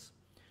sessions.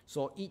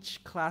 So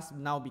each class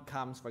now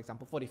becomes, for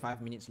example,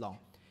 45 minutes long.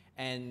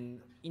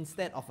 And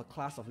instead of a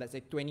class of, let's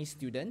say, 20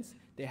 students,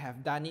 they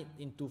have done it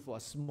into for a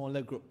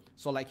smaller group.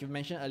 So like you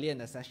mentioned earlier in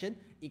the session,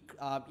 it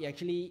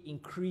actually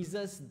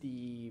increases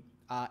the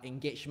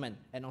engagement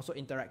and also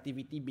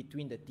interactivity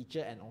between the teacher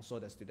and also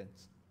the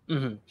students.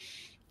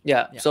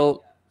 Yeah,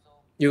 so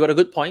you got a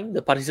good point.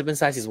 The participant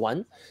size is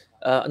 1.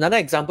 Another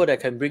example that I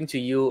can bring to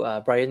you,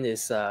 Brian,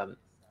 is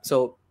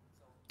So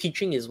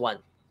teaching is one.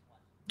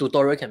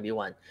 Tutorial can be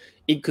one.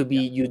 It could be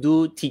you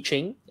do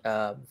teaching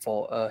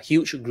for a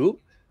huge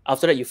group.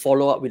 After that, you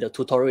follow up with a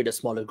tutorial with the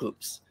smaller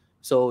groups.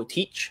 So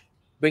teach,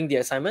 bring the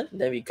assignment,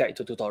 then we guide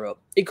to tutorial.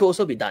 It could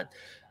also be done.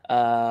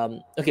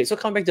 Okay, so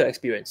come back to your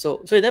experience.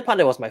 So in that part,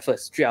 that was my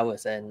first 3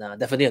 hours, and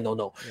definitely a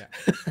no-no.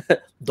 Yeah.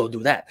 Don't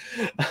do that.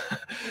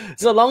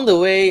 So along the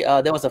way,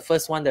 that was the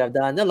first one that I've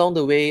done. Then along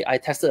the way, I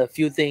tested a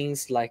few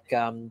things like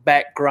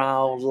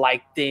background,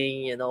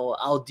 lighting,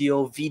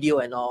 audio, video,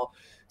 and all.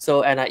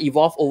 So, and I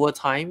evolved over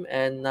time.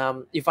 And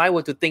if I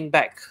were to think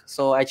back,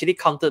 so I actually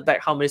counted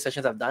back how many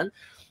sessions I've done.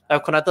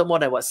 I've conducted more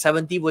than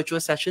 70 virtual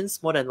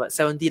sessions, more than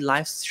 70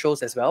 live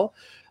shows as well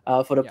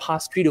for the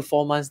past 3 to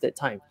 4 months that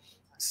time.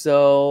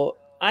 So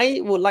I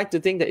would like to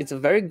think that it's a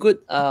very good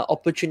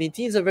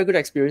opportunity. It's a very good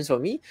experience for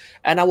me.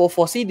 And I will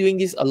foresee doing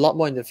this a lot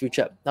more in the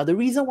future. Now, the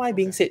reason why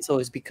being said so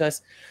is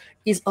because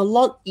it's a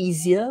lot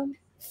easier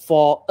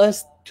for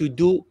us to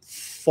do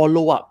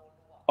follow-up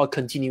or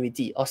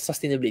continuity or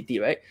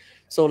sustainability, right?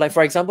 So like,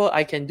 for example,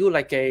 I can do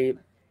like a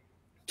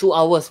 2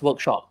 hours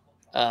workshop.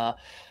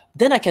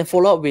 Then I can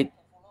follow up with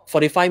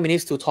 45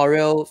 minutes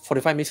tutorial,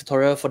 45 minutes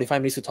tutorial,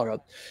 45 minutes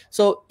tutorial.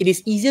 So it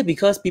is easier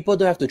because people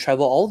don't have to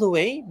travel all the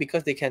way,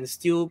 because they can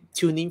still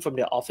tune in from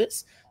their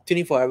office, tune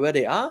in for wherever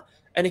they are,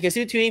 and they can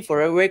still tune in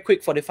for a very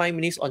quick 45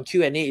 minutes on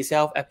Q&A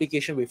itself,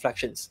 application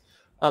reflections.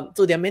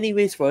 So there are many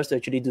ways for us to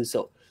actually do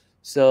so.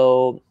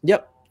 So,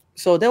 yep.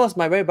 So that was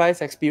my very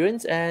biased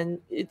experience, and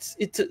it's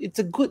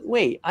a good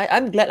way.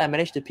 I'm glad I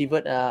managed to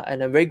pivot,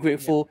 and I'm very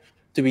grateful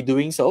to be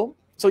doing so.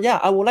 So yeah,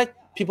 I would like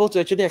people to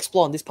actually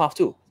explore on this path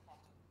too.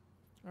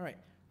 All right.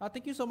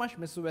 Thank you so much,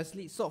 Mr.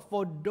 Wesley. So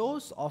for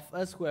those of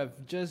us who have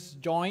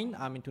just joined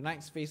in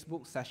tonight's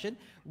Facebook session,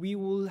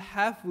 we'll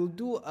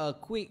do a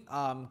quick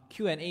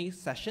Q&A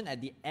session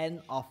at the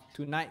end of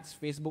tonight's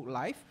Facebook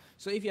Live.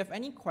 So if you have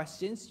any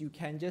questions, you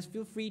can just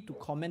feel free to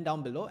comment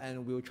down below,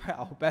 and we'll try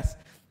our best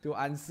to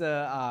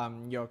answer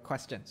your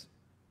questions.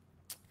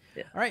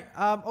 Yeah. All right.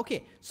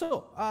 Okay.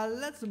 So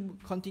let's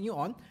continue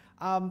on.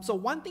 So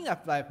one thing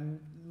I've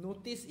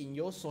noticed in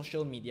your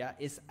social media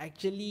is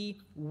actually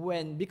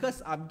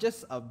because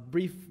just a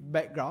brief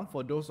background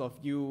for those of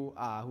you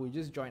who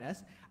just joined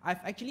us, I've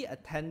actually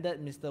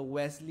attended Mr.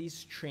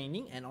 Wesley's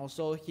training and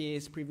also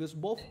his previews,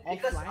 both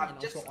offline and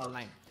also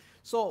online.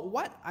 So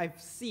what I've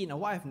seen or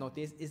what I've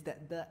noticed is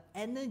that the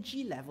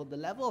energy level, the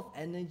level of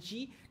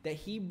energy that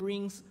he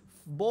brings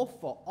both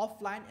for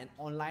offline and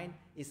online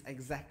is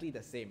exactly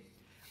the same.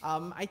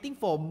 I think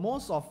for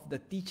most of the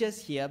teachers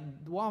here,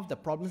 one of the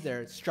problems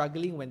they're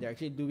struggling when they're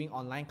actually doing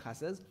online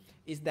classes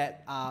is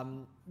that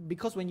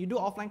because when you do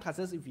offline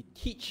classes, if you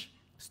teach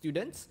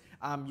students,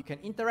 you can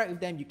interact with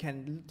them, you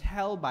can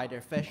tell by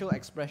their facial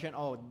expression,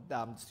 oh,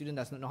 the student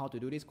does not know how to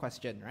do this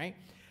question, right?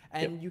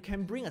 And you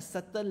can bring a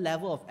certain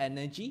level of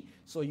energy,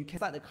 so you can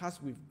start the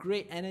class with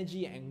great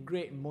energy and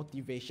great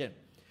motivation.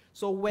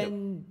 So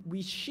when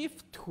we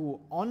shift to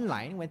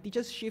online, when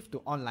teachers shift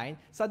to online,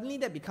 suddenly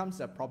that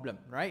becomes a problem,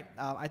 right?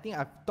 I think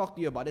I've talked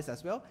to you about this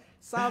as well.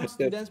 Some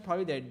students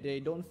probably they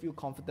don't feel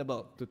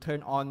comfortable to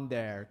turn on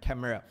their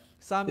camera.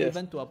 Some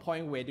even to a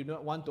point where they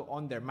don't want to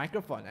on their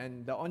microphone,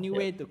 and the only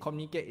way to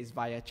communicate is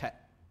via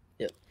chat.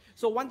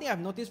 So one thing I've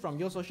noticed from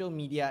your social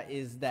media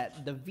is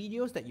that the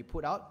videos that you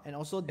put out and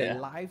also the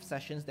live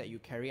sessions that you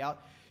carry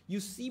out, you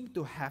seem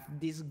to have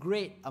this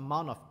great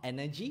amount of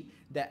energy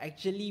that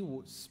actually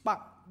would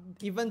spark,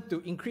 even to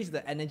increase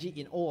the energy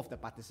in all of the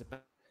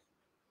participants.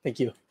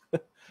 Thank you.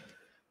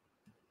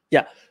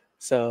 Yeah.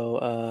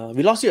 So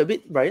we lost you a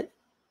bit, Brian.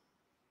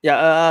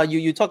 Yeah.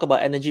 You talk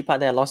about energy part,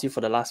 then I lost you for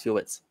the last few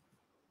words.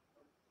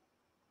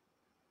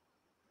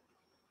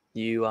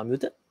 You are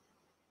muted.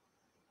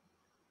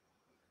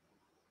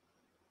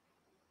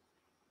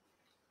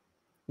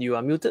 You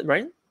are muted,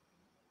 Brian.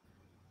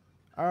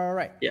 All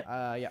right.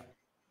 Yeah.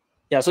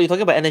 Yeah. So you're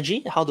talking about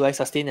energy. How do I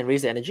sustain and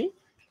raise the energy?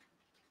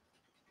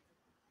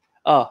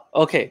 Oh,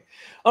 okay.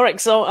 All right.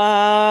 So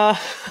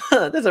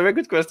that's a very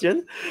good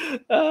question.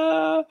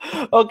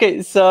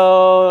 Okay.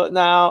 So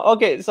now,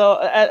 okay. So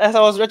as I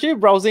was actually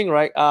browsing,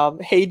 right?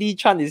 Heidi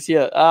Chan is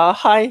here.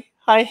 Hi,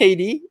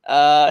 Heidi.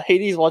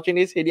 Heidi is watching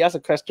this. Heidi asked a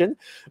question.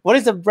 What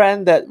is the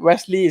brand that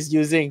Wesley is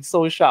using?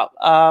 So sharp.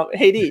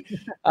 Heidi,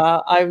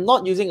 I'm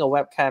not using a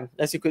webcam.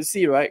 As you could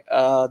see, right?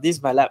 This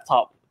is my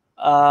laptop.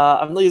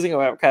 I'm not using a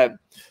webcam.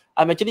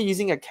 I'm actually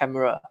using a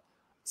camera.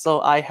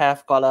 So I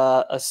have got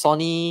a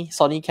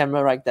Sony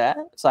camera right there.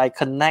 So I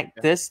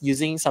connect this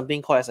using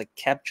something called as a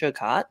capture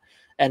card,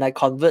 and I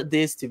convert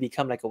this to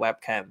become like a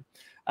webcam.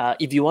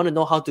 If you want to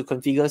know how to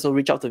configure, so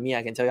reach out to me.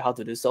 I can tell you how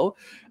to do so.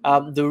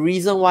 The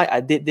reason why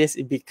I did this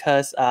is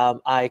because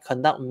I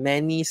conduct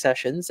many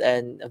sessions,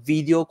 and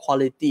video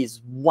quality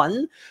is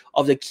one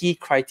of the key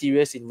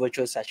criteria in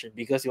virtual session,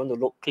 because you want to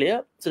look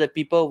clear so that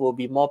people will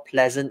be more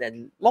pleasant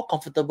and more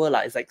comfortable.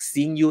 It's like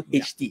seeing you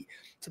HD.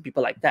 So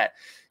people like that.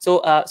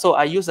 So so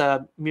I use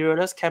a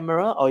mirrorless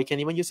camera, or you can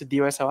even use a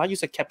DSLR,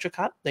 use a capture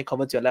card, then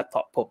convert to your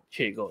laptop. Boom,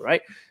 here you go,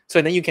 right?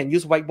 So then you can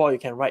use whiteboard, you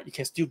can write, you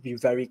can still be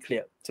very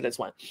clear. So that's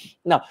one.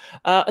 Now,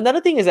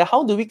 another thing is that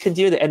how do we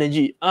continue the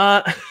energy?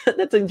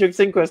 That's an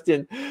interesting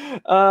question.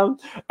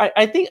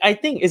 I think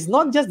it's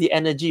not just the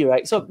energy,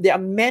 right? So there are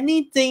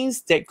many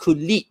things that could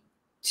lead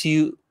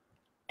to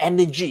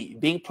energy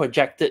being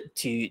projected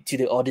to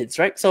the audience,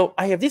 right? So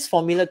I have this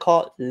formula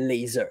called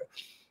laser.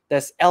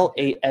 That's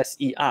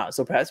LASER.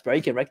 So perhaps Barry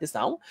can write this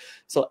down.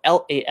 So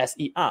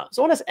LASER.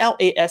 So what does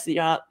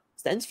LASER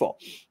stands for?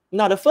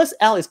 Now the first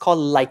L is called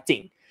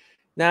lighting.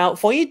 Now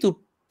for you to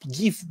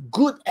give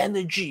good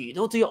energy,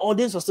 to your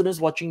audience or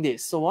students watching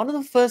this, so one of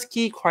the first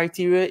key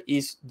criteria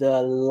is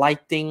the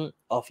lighting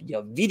of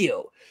your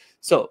video.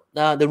 So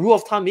the rule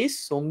of thumb is,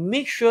 so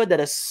make sure that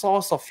the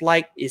source of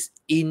light is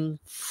in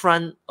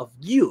front of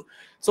you.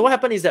 So what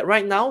happened is that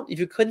right now, if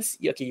you couldn't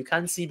see, okay, you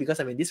can't see because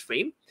I'm in this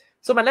frame.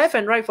 So my left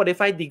and right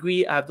 45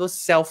 degree, I have those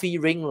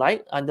selfie ring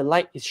light, and the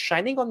light is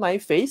shining on my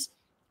face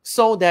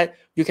so that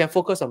you can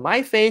focus on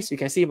my face. You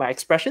can see my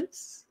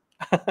expressions.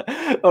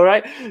 All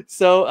right.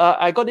 So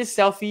I got this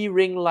selfie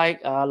ring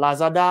light,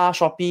 Lazada,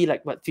 Shopee,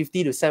 like what,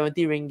 50 to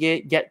 70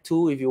 ringgit. Get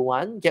two if you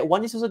want. Get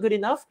one is also good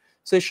enough.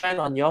 So it shine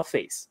on your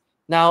face.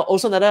 Now,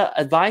 also another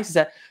advice is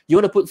that you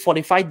want to put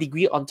 45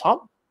 degree on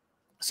top.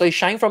 So it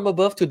shine from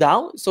above to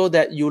down so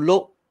that you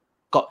look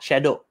got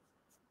shadow.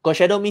 Got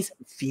shadow means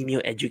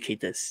female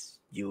educators.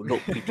 You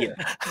look prettier.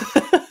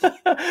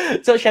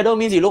 So shadow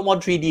means you look more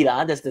 3D.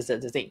 That's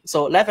the thing.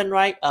 So left and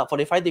right,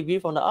 45 degree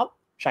from the up,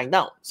 shine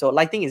down. So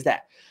lighting is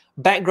that.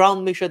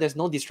 Background, make sure there's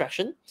no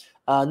distraction.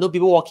 No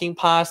people walking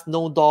past,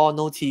 no door,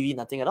 no TV,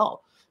 nothing at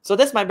all. So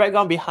that's my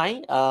background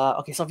behind.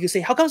 Okay, some of you say,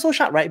 how come so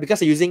sharp, right?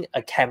 Because I'm using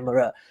a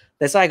camera.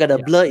 That's why I got a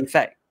blur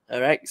effect.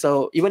 All right.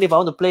 So even if I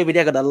want to play with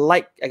it, I got a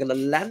light, I got a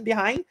lamp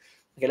behind.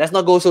 Okay, let's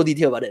not go so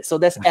detailed about it. So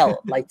that's L,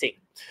 lighting.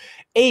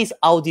 A is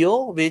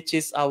audio, which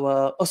is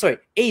our,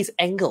 A is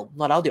angle,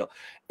 not audio.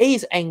 A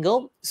is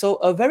angle. So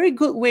a very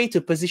good way to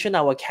position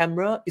our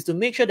camera is to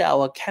make sure that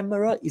our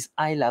camera is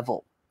eye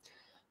level.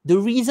 The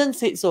reason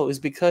said so is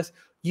because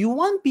you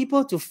want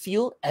people to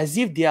feel as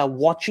if they are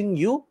watching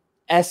you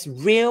as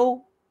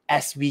real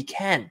as we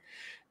can.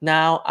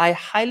 Now, I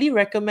highly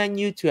recommend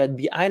you to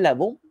be eye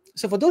level.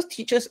 So for those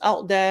teachers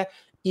out there,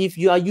 if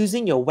you are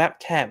using your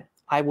webcam,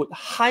 I would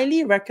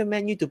highly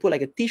recommend you to put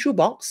like a tissue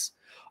box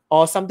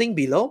or something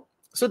below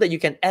so that you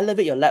can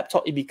elevate your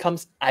laptop. It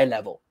becomes eye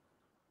level.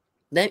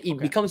 Then it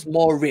becomes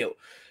more real.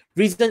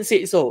 Reason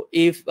said so.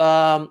 If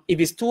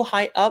it's too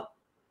high up,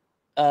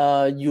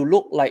 you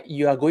look like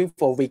you are going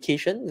for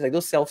vacation. It's like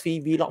those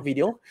selfie vlog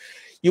video.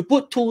 You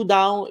put two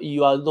down,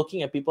 you are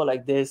looking at people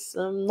like this,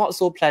 not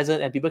so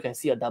pleasant, and people can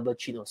see a double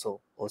chin also.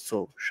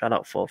 Shout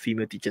out for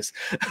female teachers.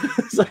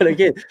 So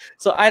again,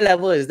 so eye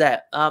level is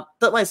that.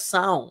 Third one is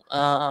sound.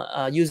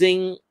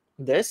 Using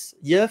this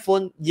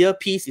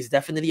earpiece is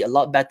definitely a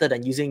lot better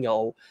than using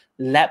your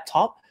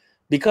laptop,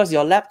 because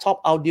your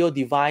laptop audio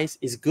device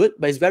is good,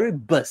 but it's very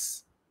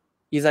burst.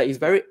 It's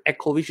very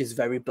echoish, it's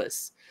very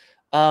burst.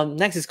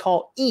 Next is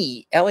called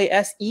E,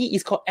 LASE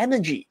is called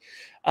energy.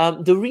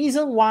 The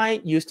reason why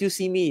you still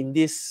see me in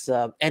this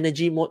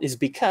energy mode is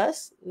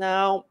because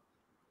now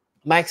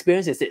my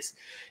experience is this.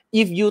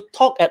 If you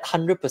talk at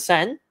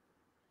 100%,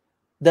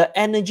 the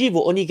energy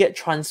will only get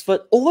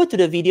transferred over to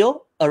the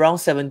video around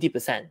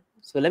 70%.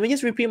 So let me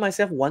just repeat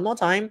myself one more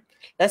time.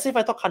 Let's say if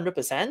I talk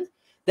 100%,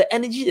 the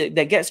energy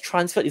that gets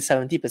transferred is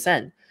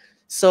 70%.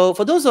 So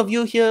for those of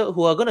you here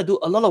who are going to do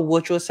a lot of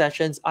virtual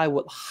sessions, I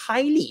would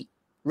highly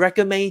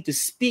recommend you to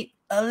speak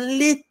a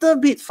little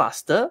bit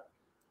faster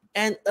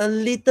and a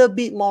little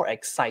bit more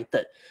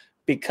excited.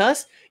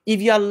 Because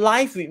if you are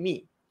live with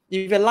me,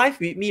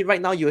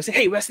 right now, you will say,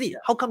 hey, Wesley,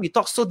 how come you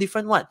talk so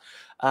different one?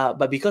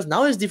 But because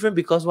now it's different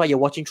because you're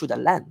watching through the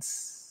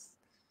lens.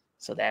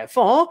 So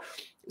therefore,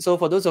 so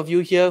for those of you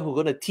here who are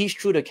going to teach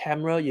through the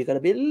camera, you're going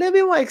to be a little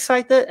bit more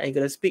excited and you're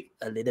going to speak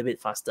a little bit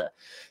faster.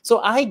 So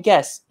I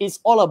guess it's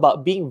all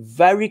about being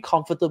very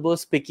comfortable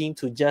speaking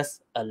to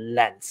just a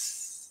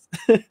lens.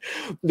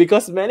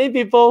 Because many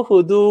people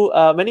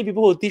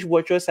who teach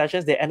virtual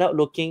sessions, they end up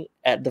looking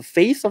at the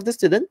face of the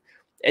student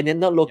and they're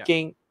not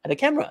looking at the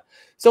camera.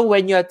 So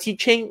when you're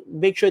teaching,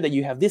 make sure that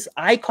you have this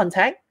eye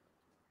contact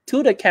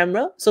to the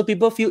camera so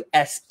people feel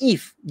as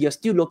if you're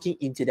still looking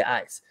into the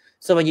eyes.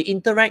 So when you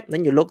interact,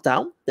 then you look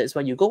down, that's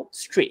when you go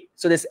straight.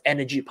 So there's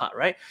energy part,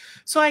 right?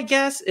 So I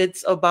guess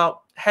it's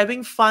about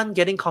having fun,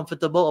 getting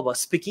comfortable about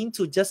speaking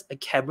to just a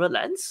camera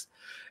lens.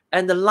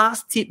 And the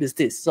last tip is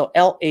this. So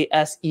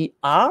LASER,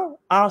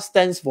 R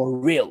stands for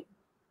real.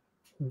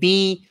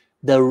 Be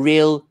the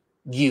real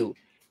you.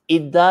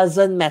 It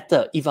doesn't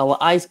matter if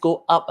our eyes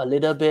go up a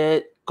little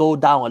bit, go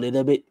down a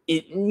little bit.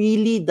 It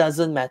really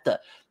doesn't matter.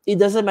 It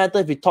doesn't matter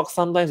if we talk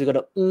sometimes, we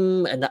got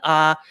the and the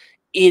R.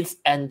 It's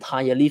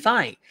entirely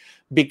fine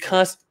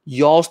because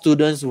your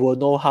students will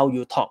know how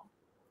you talk.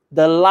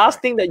 The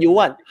last thing that you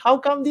want, how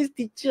come this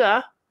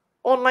teacher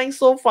online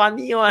so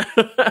funny one.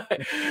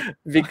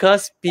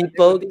 Because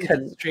people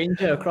can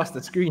stranger across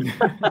the screen.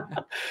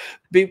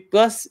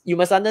 because you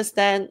must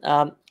understand,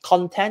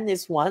 content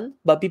is one,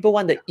 but people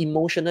want the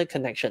emotional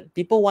connection.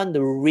 People want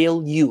the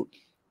real you,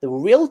 the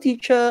real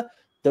teacher,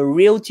 the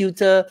real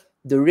tutor,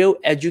 the real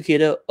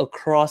educator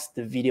across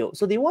the video.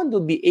 So they want to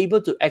be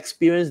able to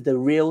experience the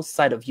real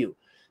side of you.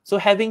 So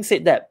having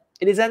said that,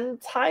 it is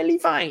entirely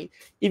fine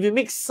if you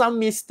make some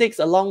mistakes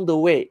along the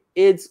way.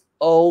 It's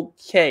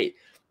okay.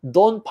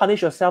 Don't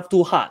punish yourself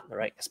too hard,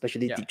 right?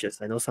 Especially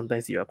teachers. I know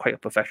sometimes you are quite a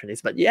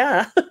perfectionist, but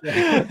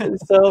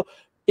so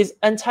it's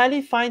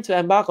entirely fine to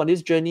embark on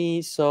this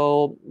journey.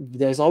 So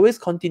there's always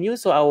continue.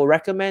 So I will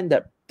recommend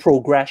that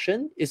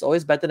progression is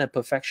always better than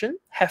perfection.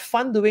 Have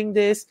fun doing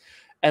this.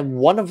 And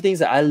one of the things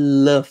that I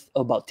love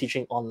about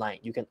teaching online,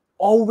 you can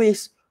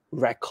always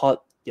record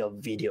your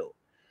video.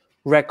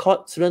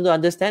 Record, students don't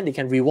understand, they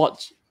can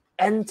rewatch.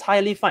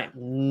 Entirely fine.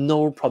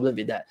 No problem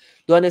with that.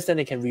 Don't understand,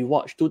 they can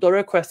rewatch.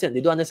 Tutorial question, they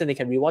don't understand, they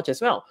can rewatch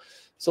as well.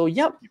 So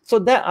yep, so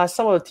that are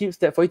some of the tips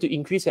that for you to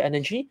increase your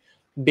energy,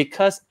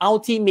 because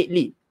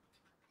ultimately,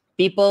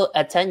 people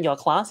attend your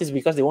class is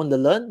because they want to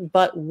learn,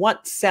 but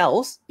what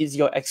sells is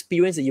your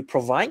experience that you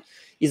provide,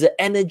 is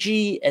the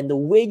energy and the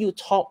way you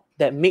talk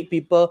that make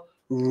people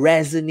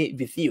resonate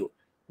with you.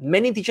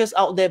 Many teachers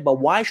out there, but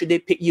why should they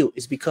pick you?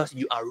 It's because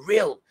you are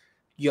real,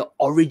 you're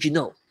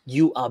original,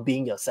 you are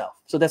being yourself.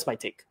 So that's my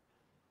take.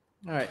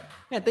 All right.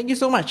 Yeah, thank you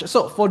so much.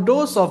 So for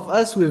those of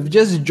us who have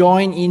just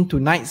joined in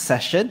tonight's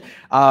session,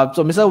 so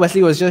Mr.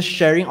 Wesley was just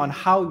sharing on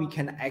how we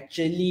can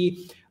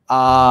actually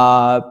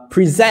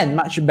present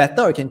much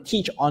better, or can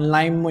teach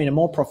online in a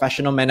more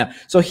professional manner.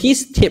 So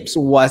his tips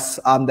was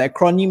the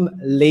acronym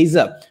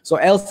LASER. So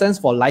L stands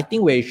for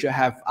lighting, where you should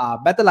have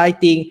better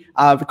lighting.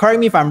 Correct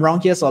me if I'm wrong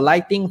here. So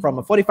lighting from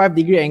a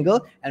 45-degree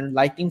angle and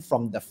lighting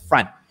from the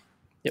front.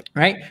 Yep.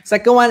 Right.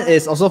 Second one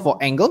is also for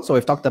angle. So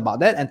we've talked about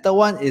that. And third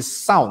one is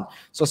sound.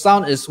 So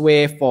sound is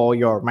where for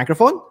your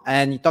microphone.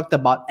 And you talked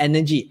about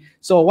energy.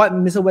 So what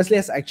Mr. Wesley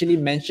has actually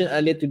mentioned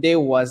earlier today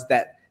was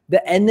that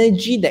the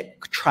energy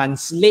that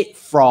translates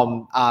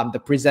from the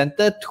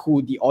presenter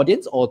to the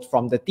audience, or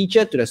from the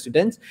teacher to the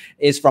students,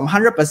 is from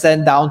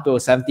 100% down to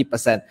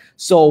 70%.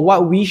 So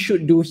what we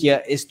should do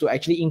here is to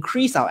actually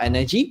increase our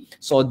energy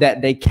so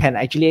that they can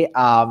actually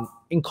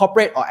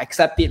incorporate or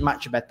accept it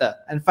much better.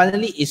 And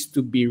finally is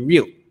to be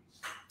real.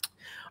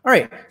 All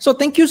right. So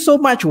thank you so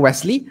much,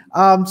 Wesley.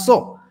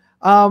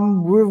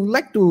 We would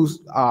like to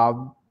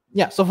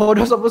so for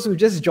those of us who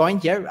just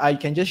joined here, you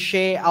can just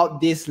share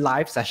out this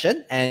live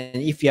session. And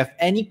if you have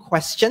any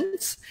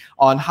questions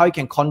on how you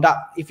can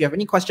conduct, if you have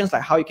any questions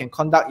like how you can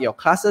conduct your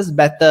classes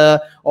better,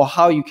 or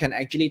how you can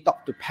actually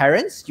talk to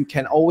parents, you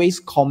can always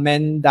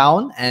comment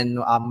down, and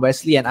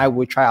Wesley and I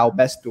will try our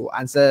best to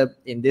answer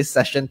in this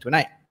session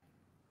tonight.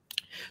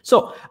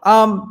 So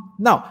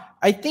now,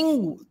 I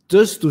think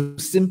just to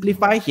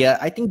simplify here,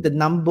 I think the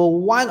number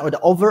one, or the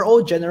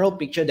overall general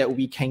picture that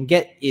we can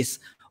get is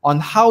on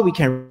how we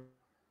can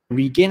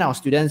regain our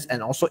students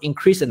and also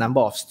increase the number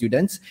of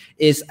students,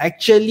 is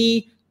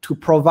actually to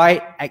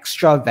provide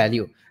extra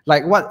value.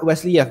 Like what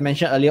Wesley have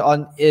mentioned earlier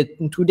on,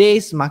 in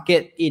today's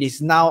market, it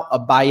is now a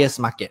buyer's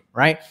market,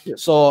 right? Yep.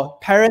 So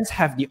parents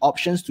have the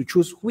options to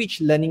choose which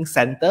learning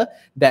center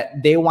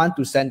that they want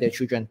to send their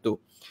children to.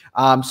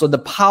 So the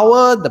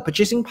power, the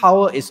purchasing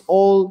power is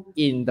all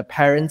in the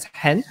parents'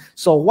 hand.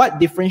 So what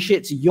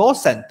differentiates your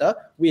center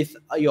with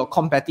your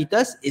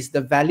competitors is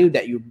the value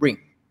that you bring.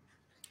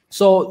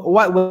 So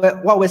what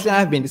Wesley and I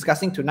have been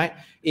discussing tonight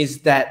is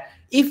that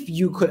if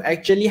you could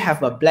actually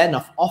have a blend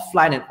of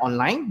offline and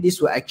online,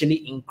 this will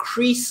actually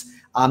increase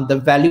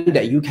the value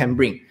that you can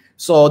bring.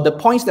 So the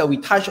points that we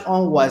touched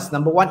on was,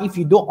 number one, if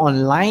you do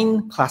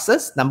online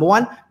classes, number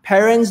one,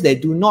 parents, they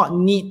do not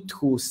need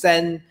to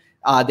send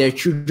their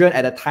children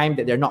at a time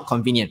that they're not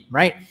convenient,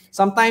 right?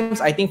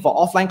 Sometimes I think for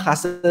offline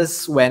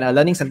classes, when a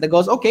learning center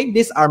goes, okay,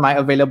 these are my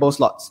available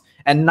slots,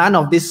 and none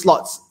of these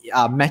slots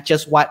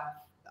matches what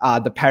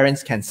the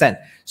parents can send.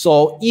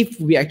 So if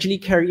we actually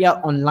carry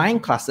out online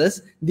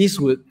classes, this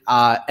would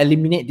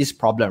eliminate this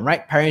problem,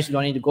 right? Parents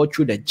don't need to go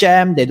through the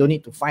jam. They don't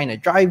need to find a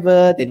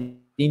driver. They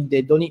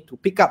don't need to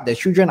pick up their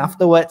children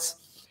afterwards.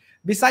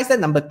 Besides that,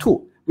 number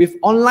two, with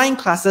online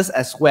classes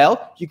as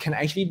well, you can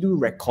actually do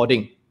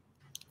recording.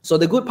 So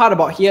the good part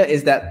about here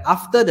is that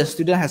after the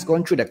student has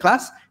gone through the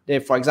class, they,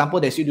 for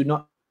example, they still do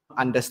not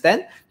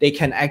understand, they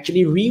can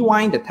actually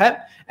rewind the tab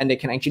and they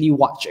can actually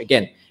watch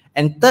again.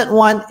 And third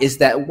one is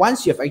that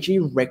once you have actually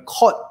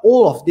record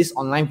all of these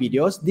online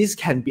videos, this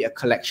can be a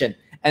collection.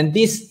 And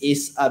this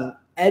is an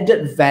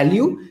added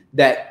value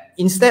that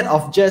instead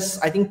of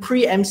just, I think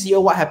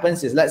pre-MCO, what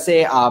happens is, let's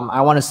say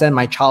I want to send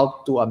my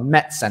child to a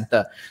med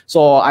center.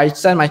 So I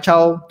send my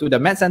child to the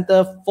med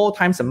center 4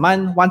 times a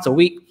month, once a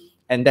week,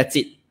 and that's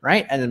it,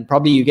 right? And then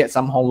probably you get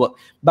some homework.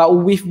 But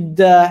with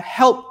the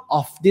help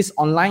of these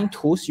online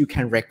tools, you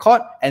can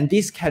record, and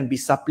this can be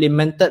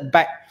supplemented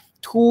back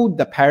to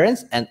the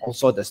parents and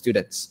also the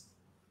students.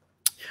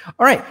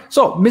 All right,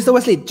 so Mr.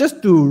 Wesley,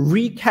 just to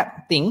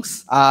recap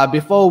things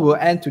before we'll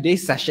end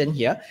today's session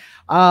here,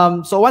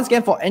 So once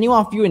again, for any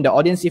one of you in the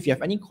audience, if you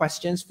have any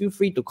questions, feel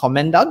free to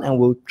comment down and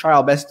we'll try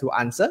our best to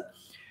answer.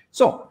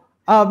 So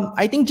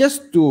I think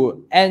just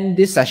to end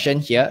this session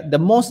here, the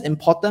most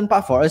important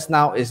part for us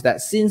now is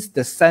that since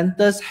the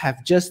centers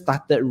have just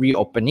started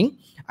reopening,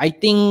 I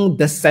think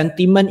the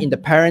sentiment in the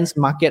parents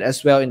market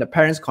as well, in the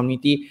parents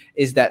community,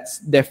 is that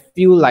they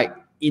feel like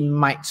it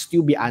might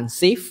still be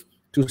unsafe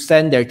to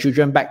send their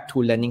children back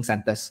to learning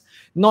centers.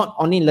 Not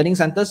only in learning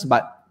centers,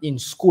 but in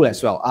school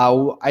as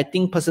well. I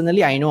think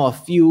personally, I know a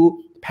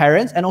few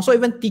parents and also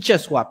even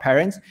teachers who are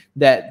parents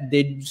that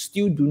they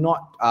still do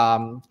not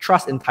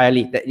trust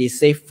entirely that it is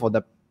safe for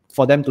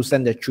them to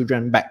send their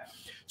children back.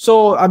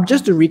 So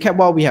just to recap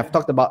what we have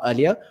talked about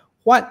earlier,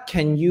 what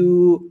can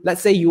you,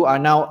 let's say you are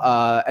now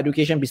an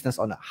education business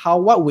owner,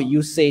 what would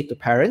you say to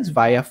parents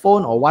via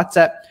phone or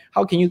WhatsApp?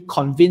 How can you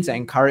convince and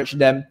encourage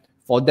them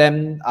for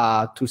them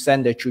to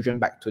send their children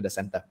back to the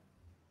center?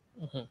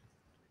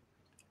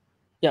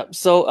 Yeah,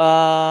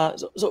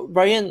 so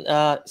Brian,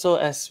 so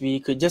as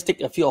we could just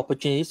take a few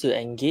opportunities to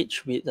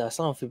engage with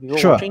some of the people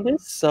watching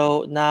this.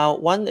 So now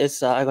one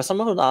is, I got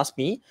someone who asked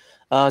me,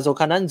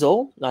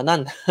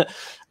 Nan,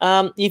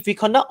 if we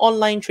conduct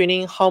online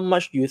training, how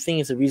much do you think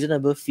is a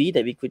reasonable fee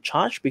that we could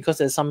charge? Because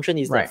the assumption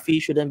is that fee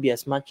shouldn't be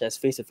as much as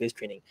face-to-face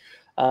training.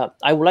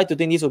 I would like to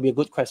think this would be a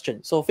good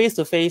question. So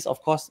face-to-face,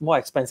 of course, more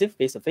expensive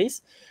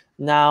face-to-face.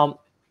 Now,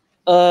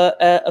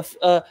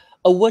 a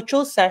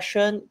virtual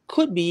session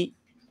could be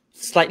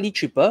slightly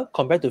cheaper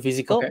compared to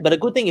physical, but the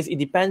good thing is it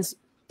depends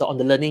on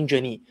the learning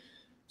journey.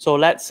 So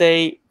let's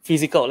say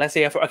physical, let's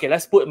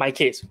put my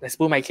case,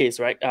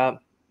 right?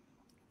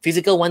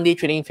 Physical 1-day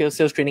training, field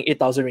sales training,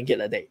 8,000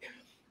 ringgit a day.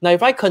 Now,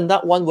 if I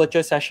conduct one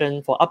virtual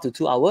session for up to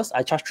 2 hours,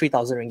 I charge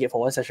 3,000 ringgit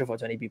for one session for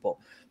 20 people.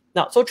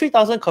 Now, so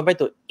 3,000 compared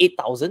to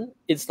 8,000,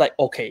 it's like,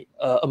 okay,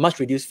 a much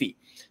reduced fee.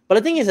 But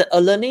the thing is that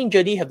a learning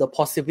journey have the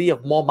possibility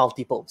of more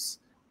multiples.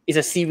 It's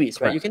a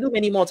series, right? You can do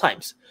many more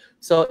times.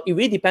 So it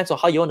really depends on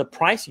how you want to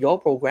price your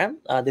program.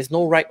 There's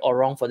no right or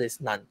wrong for this,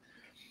 none.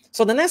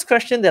 So the next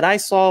question that I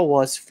saw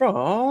was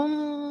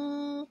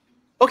from,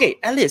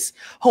 Alice.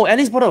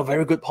 Alice brought up a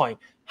very good point.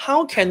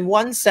 How can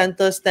one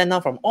center stand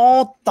out from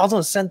all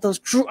thousands of centers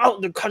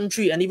throughout the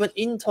country and even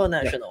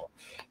international?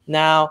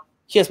 Now,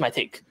 here's my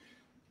take.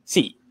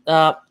 See,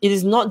 it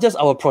is not just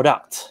our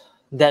product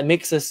that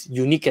makes us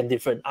unique and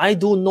different. I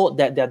do note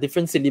that there are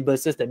different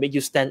syllabuses that make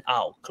you stand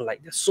out.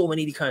 Like there's so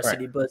many kind of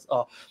syllabus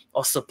or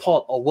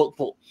support or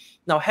workbook.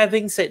 Now,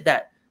 having said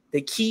that,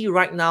 the key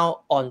right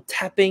now on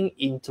tapping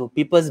into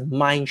people's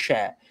mind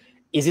share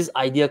is this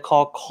idea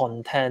called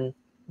content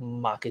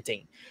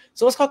marketing.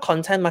 So what's called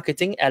content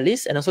marketing,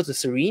 Alice, and also to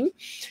Serene.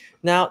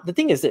 Now, the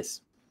thing is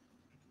this.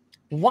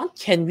 What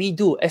can we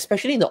do,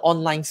 especially in the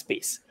online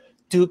space,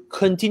 to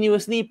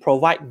continuously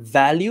provide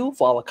value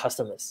for our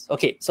customers?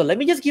 Okay, so let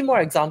me just give more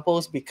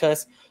examples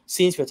because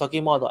since we're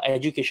talking more about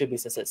education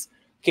businesses.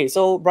 Okay,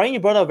 so Brian, you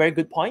brought up a very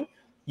good point.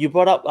 You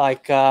brought up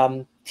like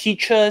parents,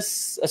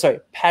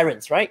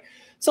 right?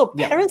 So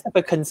parents have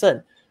a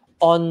concern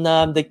on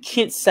the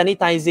kids'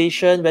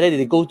 sanitization, whether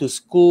they go to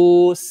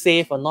school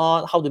safe or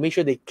not, how to make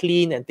sure they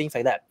clean and things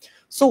like that.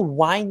 So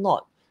why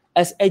not?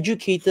 As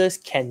educators,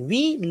 can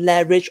we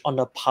leverage on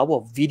the power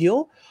of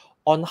video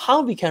on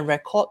how we can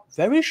record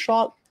very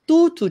short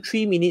 2 to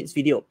 3 minutes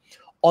video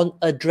on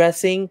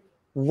addressing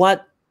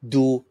what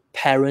do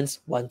parents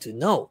want to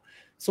know?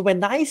 So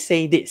when I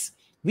say this,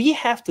 we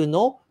have to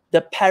know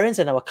the parents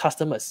and our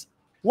customers.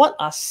 What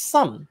are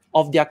some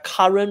of their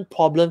current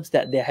problems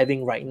that they're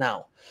having right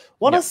now?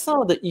 What are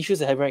some of the issues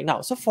they have right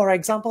now? So for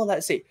example,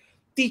 let's say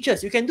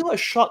teachers, you can do a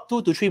short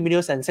 2 to 3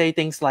 minutes and say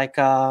things like,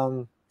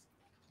 do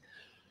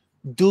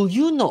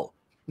you know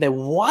that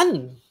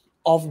one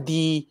of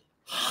the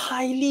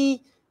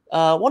highest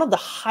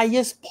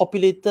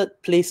populated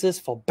places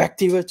for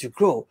bacteria to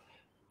grow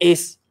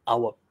is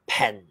our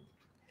pen?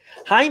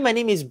 Hi, my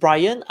name is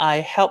Brian. I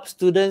help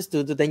students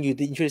to then you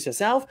introduce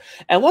yourself.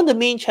 And one of the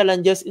main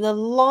challenges in a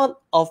lot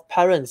of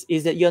parents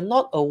is that you're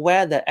not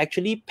aware that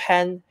actually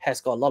pen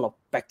has got a lot of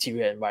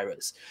bacteria and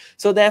virus.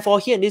 So therefore,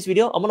 here in this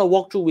video, I'm going to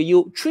walk through with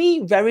you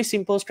 3 very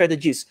simple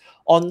strategies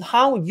on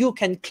how you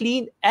can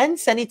clean and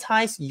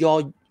sanitize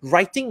your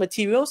writing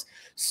materials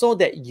so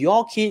that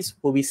your kids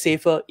will be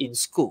safer in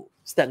school.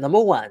 Step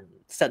number 1,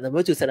 step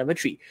number 2, step number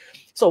 3.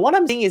 So what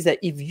I'm saying is that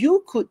if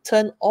you could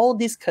turn all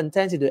these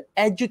contents into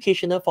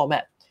educational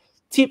format,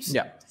 tips,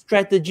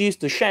 strategies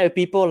to share with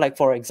people, like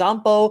for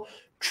example,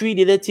 3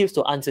 little tips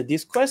to answer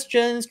these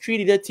questions,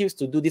 3 little tips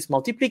to do this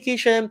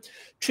multiplication,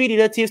 3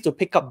 little tips to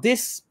pick up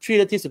this, 3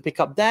 little tips to pick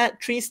up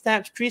that, 3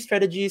 steps, 3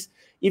 strategies.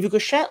 If you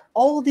could share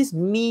all these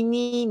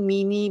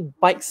mini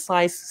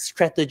bite-sized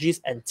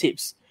strategies and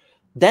tips,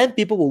 then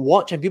people will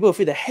watch and people will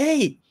feel that,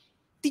 hey,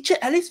 teacher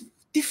Alice,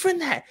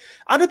 different.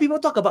 Other people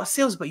talk about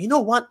sales, but you know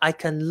what? I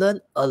can learn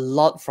a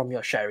lot from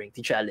your sharing,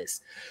 teacher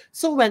Alice.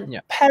 So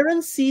when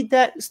parents see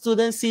that,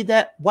 students see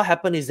that, what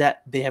happens is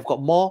that they have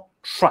got more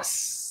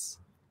trust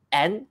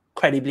and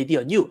credibility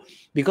on you.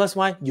 Because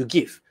why? You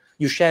give,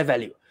 you share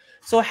value.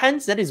 So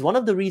hence, that is one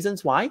of the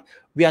reasons why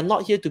we are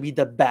not here to be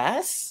the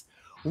best.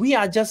 We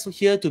are just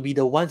here to be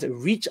the ones that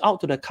reach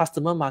out to the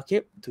customer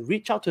market, to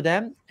reach out to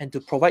them and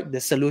to provide the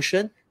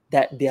solution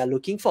that they are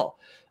looking for.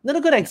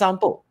 Another good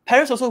example,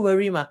 parents also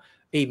worry,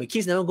 hey, my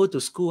kids never go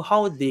to school.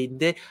 How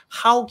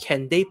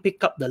can they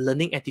pick up the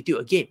learning attitude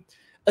again?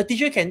 A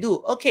teacher can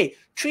do, okay,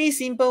 3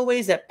 simple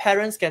ways that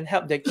parents can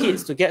help their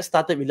kids to get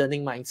started with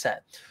learning mindset.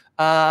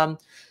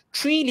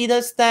 3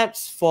 little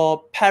steps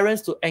for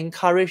parents to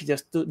encourage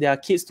their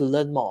kids to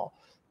learn more.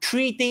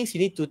 3 things you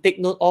need to take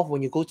note of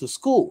when you go to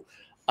school.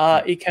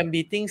 It can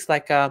be things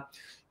like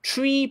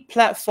 3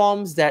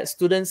 platforms that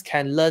students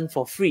can learn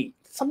for free,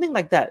 something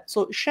like that.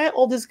 So share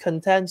all this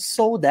content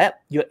so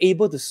that you're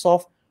able to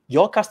solve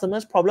your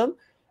customer's problem,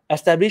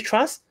 establish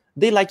trust,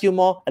 they like you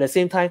more, at the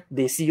same time,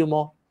 they see you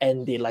more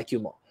and they like you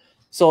more.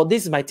 So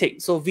this is my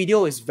take. So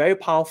video is very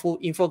powerful,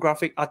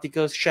 infographic,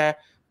 articles, share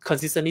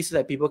consistently so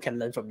that people can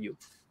learn from you.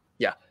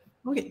 Yeah.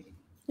 Okay.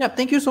 Yeah,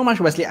 thank you so much,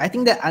 Wesley. I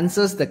think that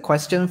answers the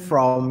question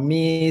from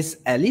Miss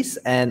Alice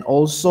and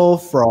also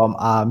from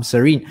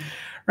Serene.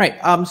 Right.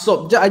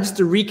 So just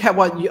to recap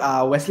what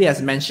Wesley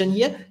has mentioned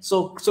here.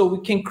 So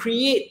we can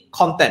create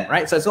content,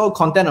 right? So it's all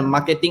content and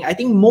marketing. I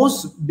think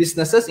most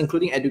businesses,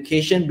 including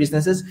education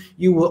businesses,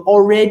 you will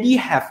already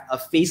have a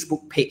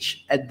Facebook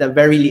page at the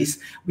very least.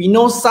 We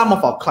know some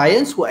of our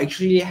clients who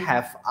actually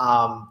have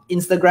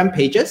Instagram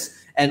pages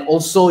and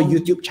also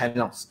YouTube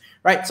channels.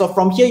 Right, so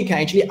from here you can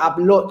actually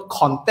upload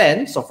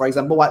content. So for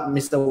example, what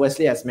Mr.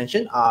 Wesley has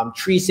mentioned,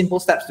 3 simple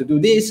steps to do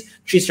this,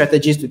 3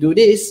 strategies to do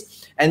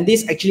this, and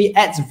this actually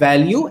adds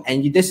value,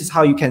 and this is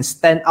how you can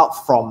stand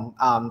out from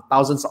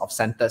thousands of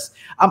centers.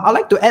 I'd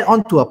like to add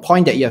on to a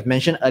point that you have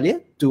mentioned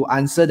earlier to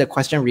answer the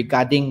question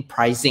regarding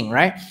pricing,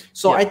 right?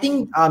 So I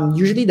think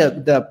usually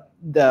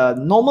the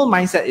normal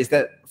mindset is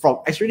that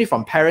especially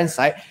from parents'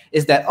 side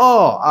is that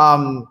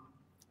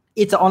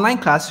it's an online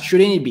class,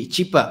 shouldn't it be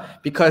cheaper?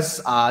 Because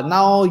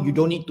now you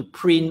don't need to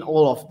print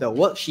all of the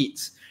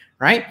worksheets,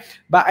 right?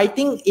 But I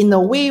think in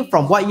a way,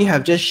 from what you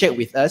have just shared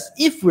with us,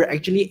 if we're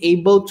actually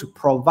able to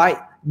provide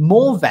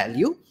more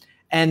value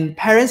and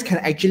parents can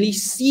actually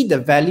see the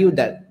value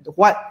that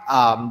what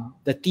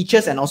the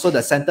teachers and also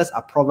the centers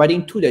are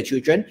providing to the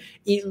children,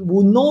 it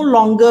will no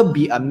longer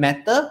be a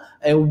matter,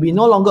 it will be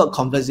no longer a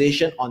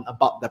conversation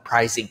about the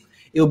pricing.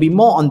 It will be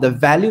more on the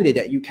value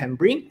that you can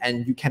bring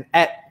and you can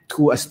add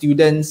to a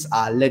student's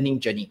learning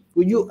journey.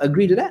 Would you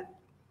agree to that?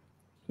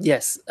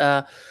 Yes.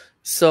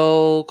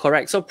 So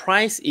correct. So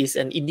price is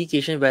an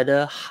indication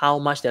whether how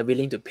much they're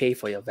willing to pay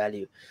for your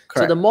value.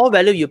 Correct. So the more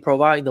value you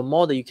provide, the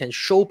more that you can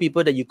show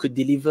people that you could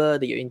deliver,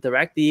 that you're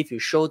interactive, you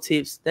show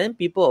tips, then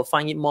people will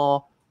find it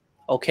more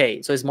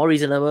okay. So it's more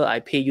reasonable.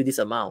 I pay you this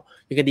amount.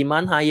 You can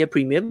demand higher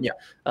premium.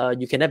 Yeah.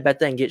 You can have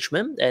better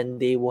engagement, and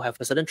they will have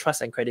a certain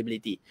trust and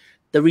credibility.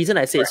 The reason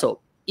I say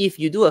so, if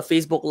you do a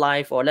Facebook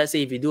Live, or let's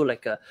say if you do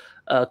like a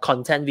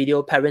content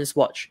video, parents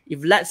watch,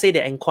 if let's say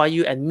they inquire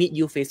you and meet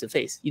you face to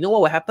face, you know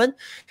what will happen?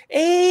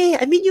 Hey,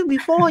 I meet you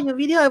before in your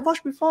video, I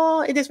watched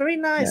before, it is very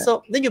nice. Yeah.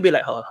 So then you'll be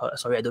like, oh,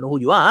 sorry, I don't know who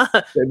you are.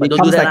 But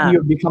don't do that,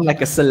 you become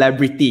like a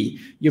celebrity.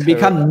 You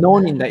become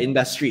known in the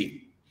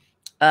industry.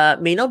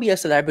 May not be a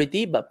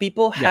celebrity, but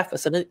people have a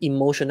certain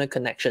emotional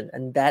connection,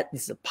 and that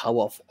is the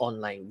power of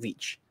online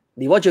reach.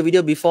 They watch your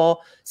video before,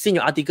 seen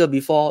your article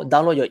before,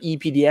 download your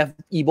PDF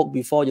ebook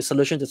before, your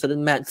solution to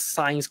certain math,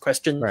 science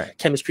question,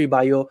 chemistry,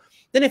 bio.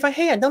 Then if I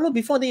download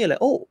before, then you're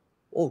like, oh,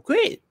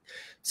 great.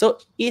 So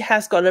it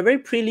has got a very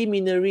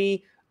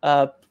preliminary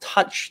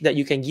touch that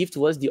you can give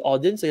towards the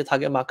audience or your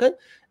target market.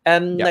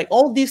 And like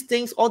all these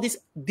things, all these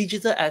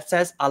digital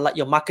assets are like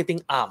your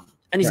marketing arm,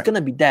 and it's going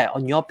to be there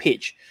on your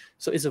page.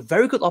 So it's a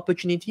very good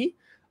opportunity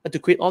to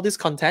create all this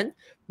content.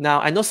 Now,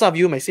 I know some of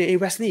you may say, hey,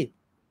 Wesley,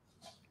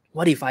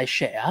 what if I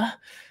share?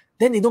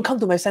 Then they don't come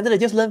to my center, they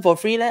just learn for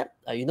free.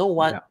 You know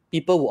what?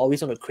 People will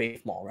always want to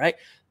crave more, right?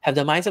 Have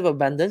the mindset of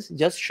abundance,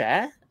 just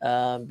share.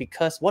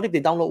 Because what if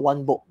they download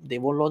one book? They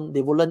will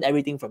learn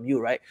everything from you,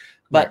 right?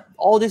 But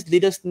all these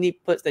little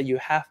snippets that you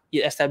have, it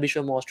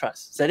establishes more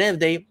trust. So then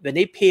when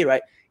they pay,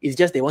 right, it's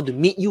just they want to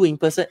meet you in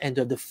person and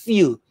to have the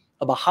feel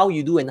about how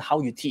you do and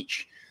how you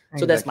teach.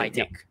 So that's my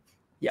take.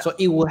 Yeah. So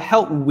it will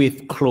help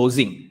with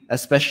closing,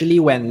 especially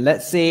when,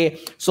 let's say,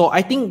 so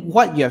I think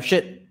what you have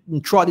shared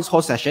throughout this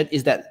whole session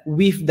is that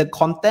with the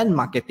content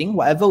marketing,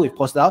 whatever we've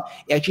posted out,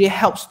 it actually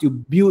helps to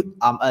build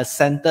a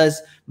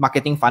center's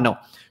marketing funnel.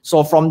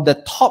 So from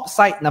the top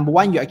side, number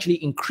one, you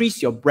actually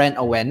increase your brand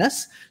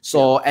awareness.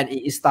 So, and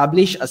it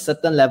establish a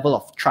certain level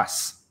of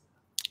trust.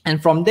 And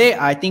from there,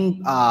 I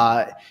think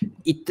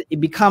it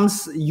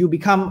becomes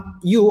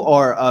you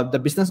or the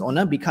business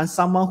owner becomes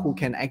someone who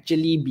can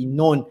actually be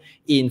known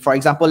in, for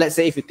example, let's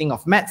say if you think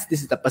of maths,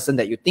 this is the person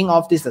that you think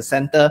of, this is the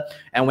center.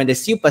 And when they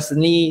see you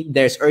personally,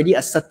 there's already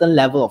a certain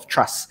level of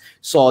trust.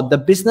 So the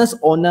business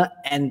owner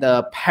and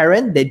the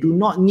parent, they do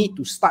not need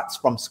to start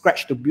from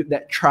scratch to build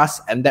that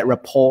trust and that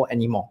rapport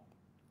anymore.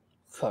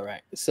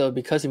 Correct. So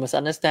because you must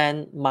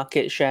understand,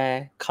 market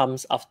share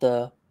comes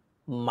after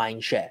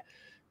mind share.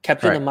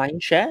 Capture the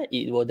mind share,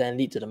 it will then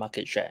lead to the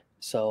market share.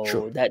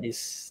 So that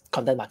is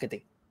content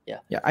marketing.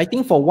 Yeah, I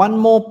think for one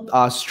more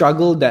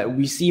struggle that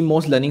we see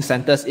most learning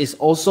centers is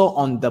also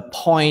on the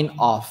point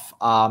of,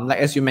 like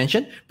as you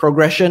mentioned,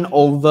 progression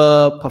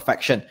over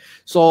perfection.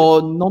 So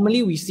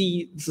normally we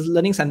see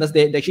learning centers,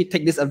 they actually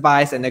take this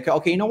advice and they go,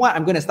 okay, you know what,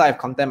 I'm going to start with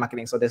content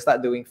marketing. So they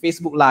start doing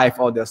Facebook Live,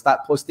 or they'll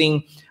start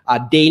posting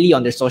daily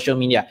on their social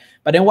media.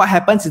 But then what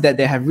happens is that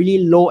they have really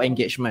low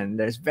engagement.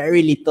 There's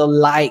very little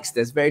likes,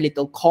 there's very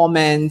little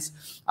comments.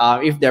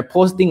 If they're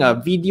posting a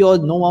video,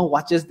 no one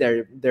watches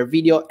their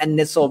video, and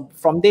then so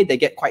from there they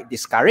get quite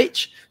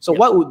discouraged. So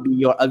what would be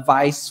your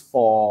advice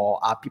for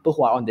people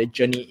who are on their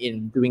journey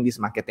in doing this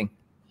marketing?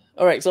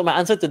 All right, so my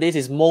answer to this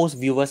is most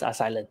viewers are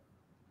silent.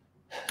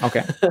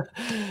 Okay.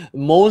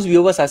 Most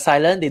viewers are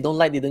silent. They don't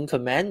like, they don't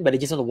comment, but they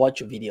just want to watch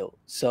your video.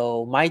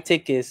 So my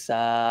take is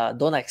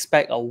don't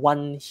expect a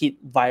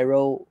one-hit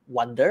viral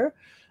wonder.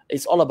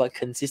 It's all about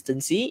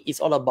consistency.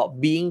 It's all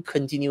about being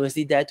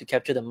continuously there to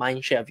capture the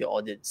mind share of your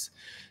audience.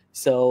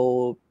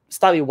 So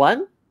start with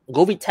 1,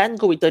 go with 10,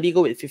 go with 30,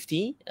 go with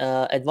 50.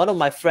 And one of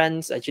my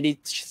friends actually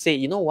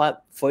said, you know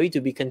what, for you to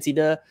be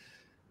considered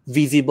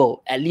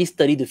visible, at least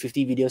 30 to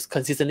 50 videos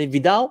consistently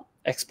without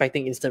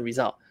expecting instant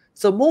result.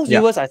 So most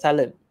viewers are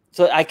silent.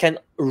 So I can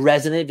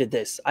resonate with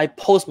this. I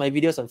post my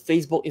videos on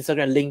Facebook,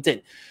 Instagram,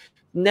 LinkedIn.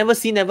 Never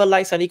see, never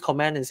like, suddenly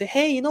comment and say,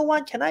 hey, you know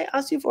what? Can I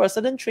ask you for a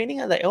certain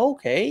training? I'm like,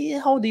 okay,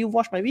 how do you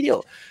watch my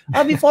video?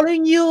 I'll be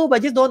following you,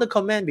 but just don't want to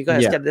comment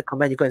because I scared the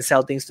comment, you go and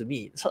sell things to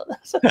me.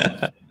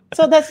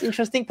 So that's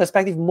interesting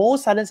perspective.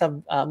 Most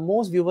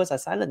viewers are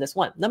silent. That's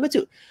one. Number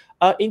 2,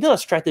 in terms of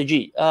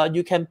strategy,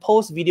 you can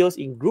post videos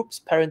in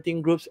groups,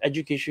 parenting groups,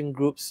 education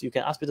groups. You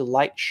can ask people to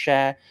like,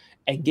 share,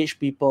 engage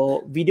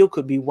people. Video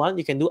could be one.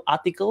 You can do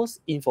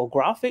articles,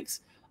 infographics,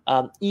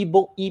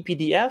 ebook,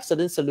 e-PDF,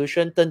 certain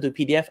solution, turn to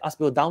PDF, ask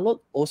people to download,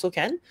 also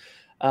can.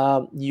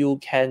 You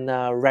can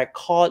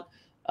record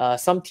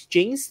some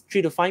teachings,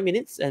 3 to 5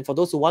 minutes. And for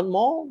those who want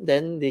more,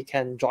 then they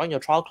can join your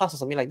trial class or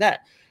something like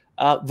that.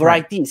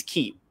 Variety is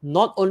key.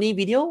 Not only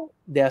video,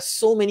 there are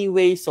so many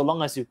ways so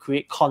long as you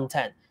create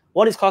content.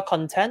 What is called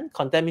content?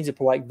 Content means you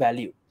provide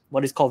value.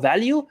 What is called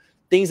value?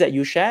 Things that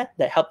you share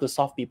that help to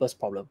solve people's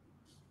problem.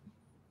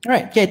 All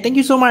right. Okay. Thank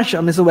you so much,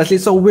 Mr. Wesley.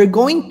 So we're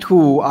going to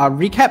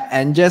recap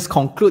and just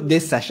conclude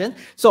this session.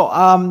 So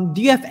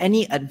do you have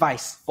any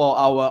advice for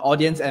our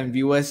audience and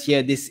viewers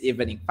here this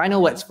evening?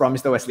 Final words from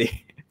Mr.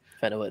 Wesley.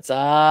 Final words.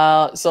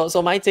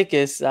 So my take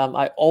is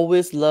I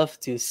always love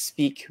to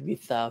speak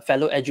with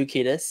fellow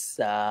educators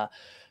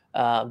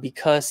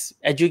because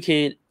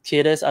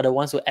educators are the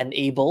ones who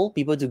enable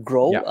people to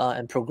grow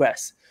and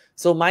progress.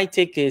 So my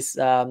take is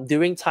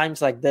during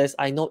times like this,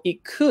 I know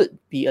it could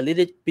be a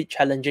little bit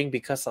challenging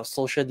because of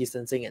social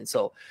distancing. And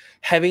so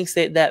having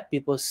said that,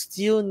 people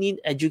still need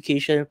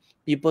education.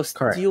 People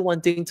still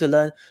wanting to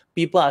learn.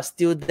 People are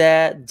still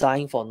there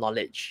dying for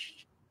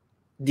knowledge,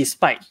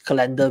 despite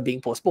calendar being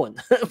postponed.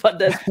 But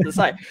that's the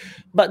side.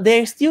 But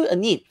there's still a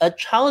need. A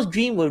child's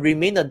dream will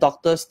remain a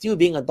doctor, still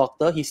being a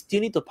doctor. He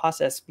still need to pass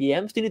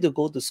SPM, still need to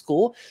go to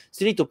school,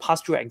 still need to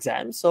pass through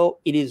exams. So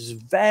it is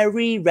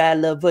very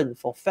relevant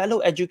for fellow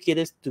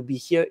educators to be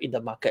here in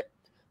the market.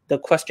 The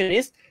question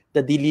is,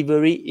 the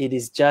delivery, it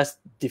is just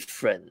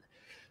different.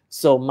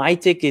 So my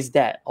take is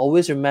that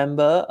always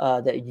remember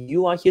that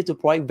you are here to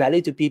provide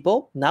value to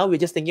people. Now we're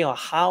just thinking of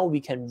how we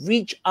can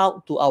reach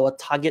out to our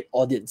target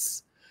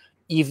audience.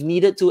 If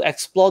needed to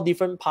explore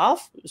different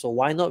paths, so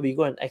why not we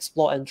go and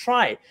explore and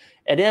try?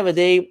 At the end of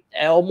the day,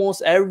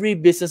 almost every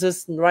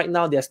businesses right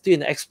now, they're still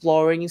in the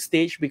exploring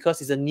stage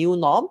because it's a new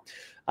norm.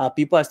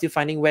 People are still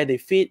finding where they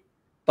fit.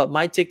 But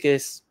my take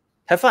is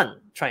have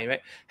fun trying, right?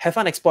 Have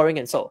fun exploring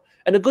and so.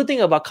 And the good thing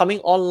about coming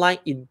online,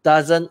 it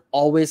doesn't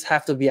always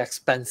have to be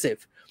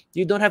expensive.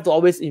 You don't have to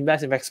always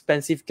invest in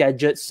expensive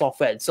gadgets,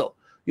 software, and so.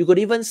 You could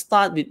even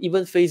start with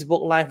even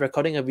Facebook Live,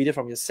 recording a video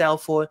from your cell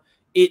phone.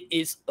 It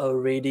is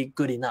already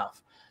good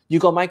enough. You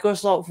got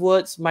Microsoft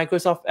Word,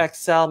 Microsoft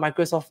Excel,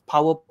 Microsoft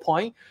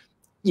PowerPoint.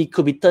 It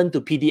could be turned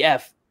to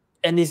PDF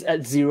and it's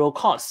at zero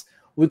cost.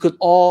 We could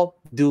all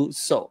do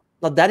so.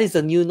 Now that is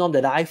the new norm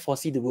that I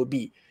foresee there will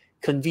be.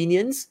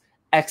 Convenience,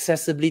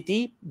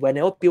 accessibility,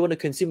 whenever people want to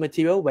consume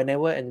material,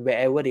 whenever and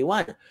wherever they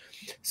want.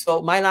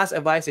 So my last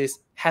advice is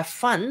have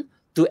fun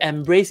to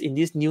embrace in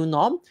this new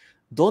norm.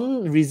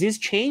 Don't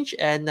resist change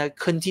and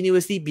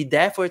continuously be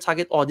there for your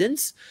target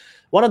audience.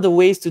 One of the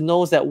ways to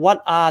know is that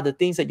what are the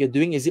things that you're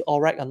doing, is it all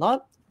right or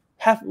not?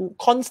 Have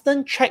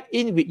constant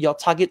check-in with your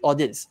target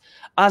audience.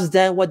 Ask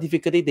them what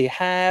difficulty they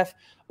have,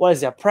 what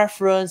is their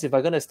preference. If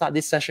I'm going to start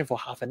this session for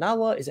half an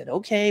hour, is that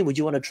okay? Would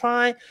you want to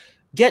try?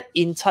 Get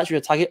in touch with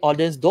your target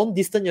audience. Don't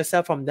distance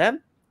yourself from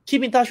them.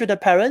 Keep in touch with the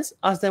parents.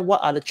 Ask them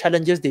what are the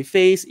challenges they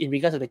face in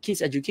regards to the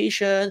kids'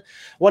 education.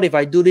 What if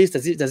I do this?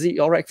 Does it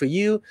all right for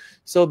you?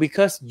 So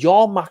because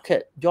your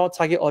market, your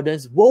target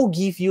audience will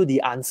give you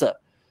the answer.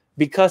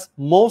 Because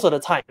most of the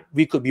time,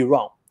 we could be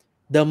wrong.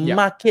 The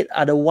market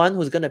are the one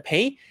who's going to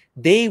pay.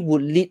 They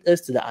would lead us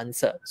to the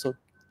answer. So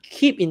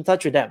keep in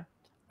touch with them.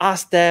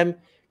 Ask them.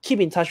 Keep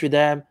in touch with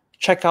them.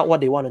 Check out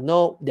what they want to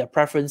know, their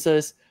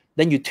preferences.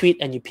 Then you tweet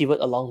and you pivot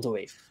along the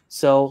way.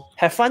 So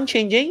have fun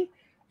changing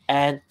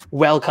and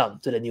welcome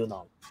to the new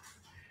norm.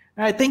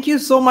 All right, thank you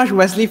so much,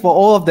 Wesley, for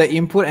all of the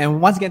input.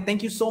 And once again,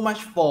 thank you so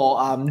much for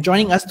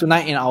joining us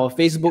tonight in our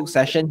Facebook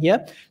session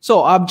here.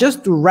 So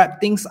just to wrap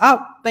things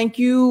up, thank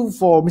you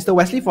for Mr.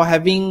 Wesley for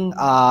having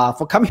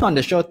for coming on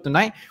the show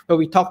tonight, where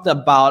we talked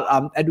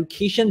about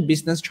education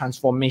business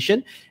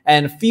transformation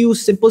and a few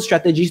simple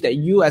strategies that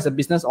you as a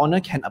business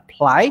owner can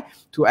apply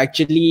to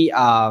actually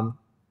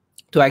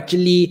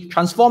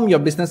transform your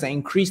business and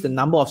increase the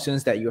number of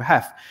students that you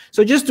have.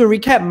 So just to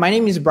recap, my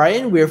name is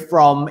Brian. We're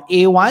from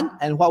A1,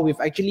 and what we've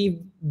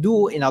actually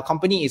do in our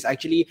company is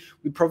actually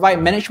we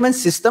provide management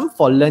system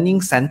for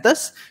learning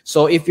centers.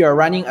 So if you're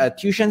running a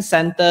tuition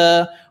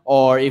center,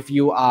 or if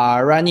you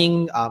are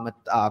running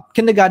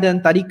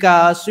kindergarten,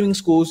 tadika, swimming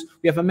schools,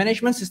 we have a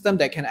management system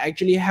that can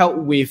actually help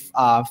with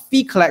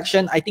fee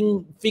collection. I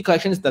think fee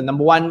collection is the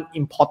number one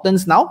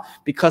importance now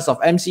because of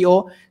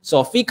MCO.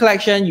 So fee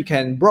collection, you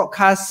can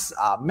broadcast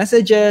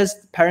messages,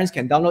 parents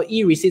can download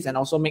e-receipts and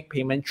also make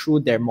payment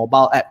through their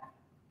mobile app.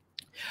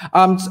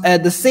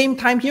 At the same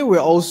time here, we're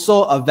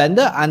also a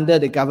vendor under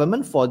the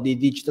government for the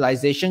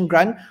digitalization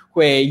grant,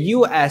 where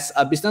you as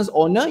a business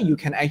owner, you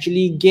can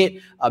actually get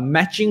a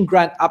matching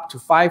grant up to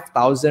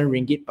 5,000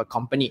 ringgit per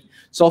company.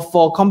 So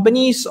for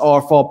companies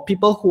or for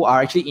people who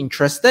are actually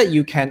interested,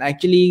 you can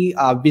actually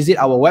visit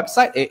our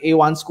website at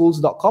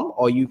a1schools.com,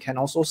 or you can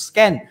also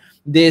scan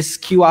this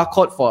QR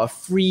code for a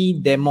free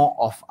demo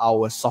of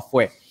our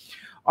software.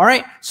 All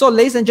right, so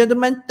ladies and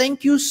gentlemen,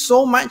 thank you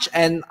so much.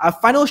 And a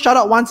final shout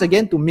out once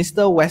again to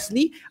Mr.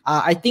 Wesley.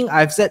 I think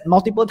I've said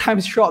multiple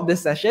times throughout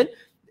this session,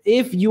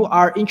 if you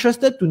are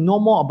interested to know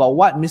more about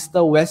what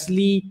Mr.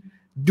 Wesley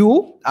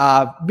do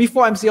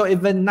before MCO,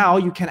 even now,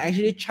 you can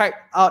actually check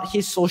out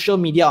his social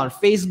media on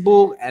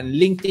Facebook and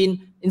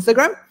LinkedIn,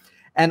 Instagram,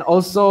 and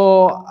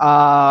also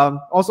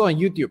on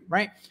YouTube,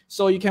 right?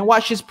 So you can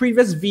watch his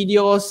previous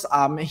videos.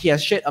 He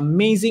has shared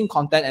amazing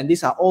content, and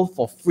these are all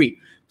for free.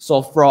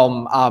 So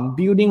from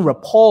building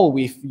rapport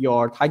with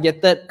your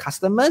targeted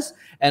customers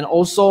and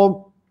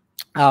also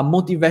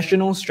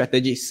motivational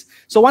strategies.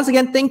 So once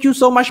again, thank you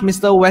so much,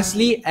 Mr.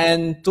 Wesley.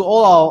 And to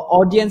all our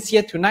audience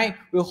here tonight,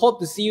 we'll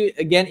hope to see you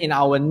again in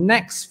our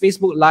next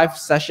Facebook Live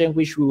session,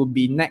 which will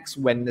be next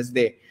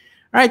Wednesday.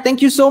 All right,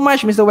 thank you so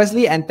much, Mr.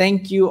 Wesley, and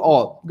thank you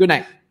all. Good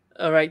night.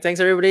 All right, thanks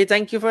everybody.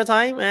 Thank you for your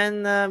time,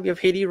 and we have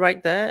Haiti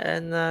right there.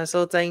 And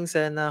so thanks,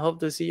 and hope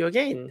to see you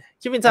again.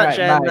 Keep in touch,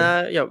 All right,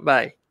 and yeah,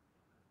 bye.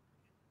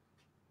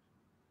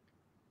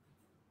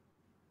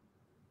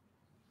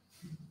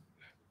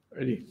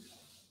 Ready.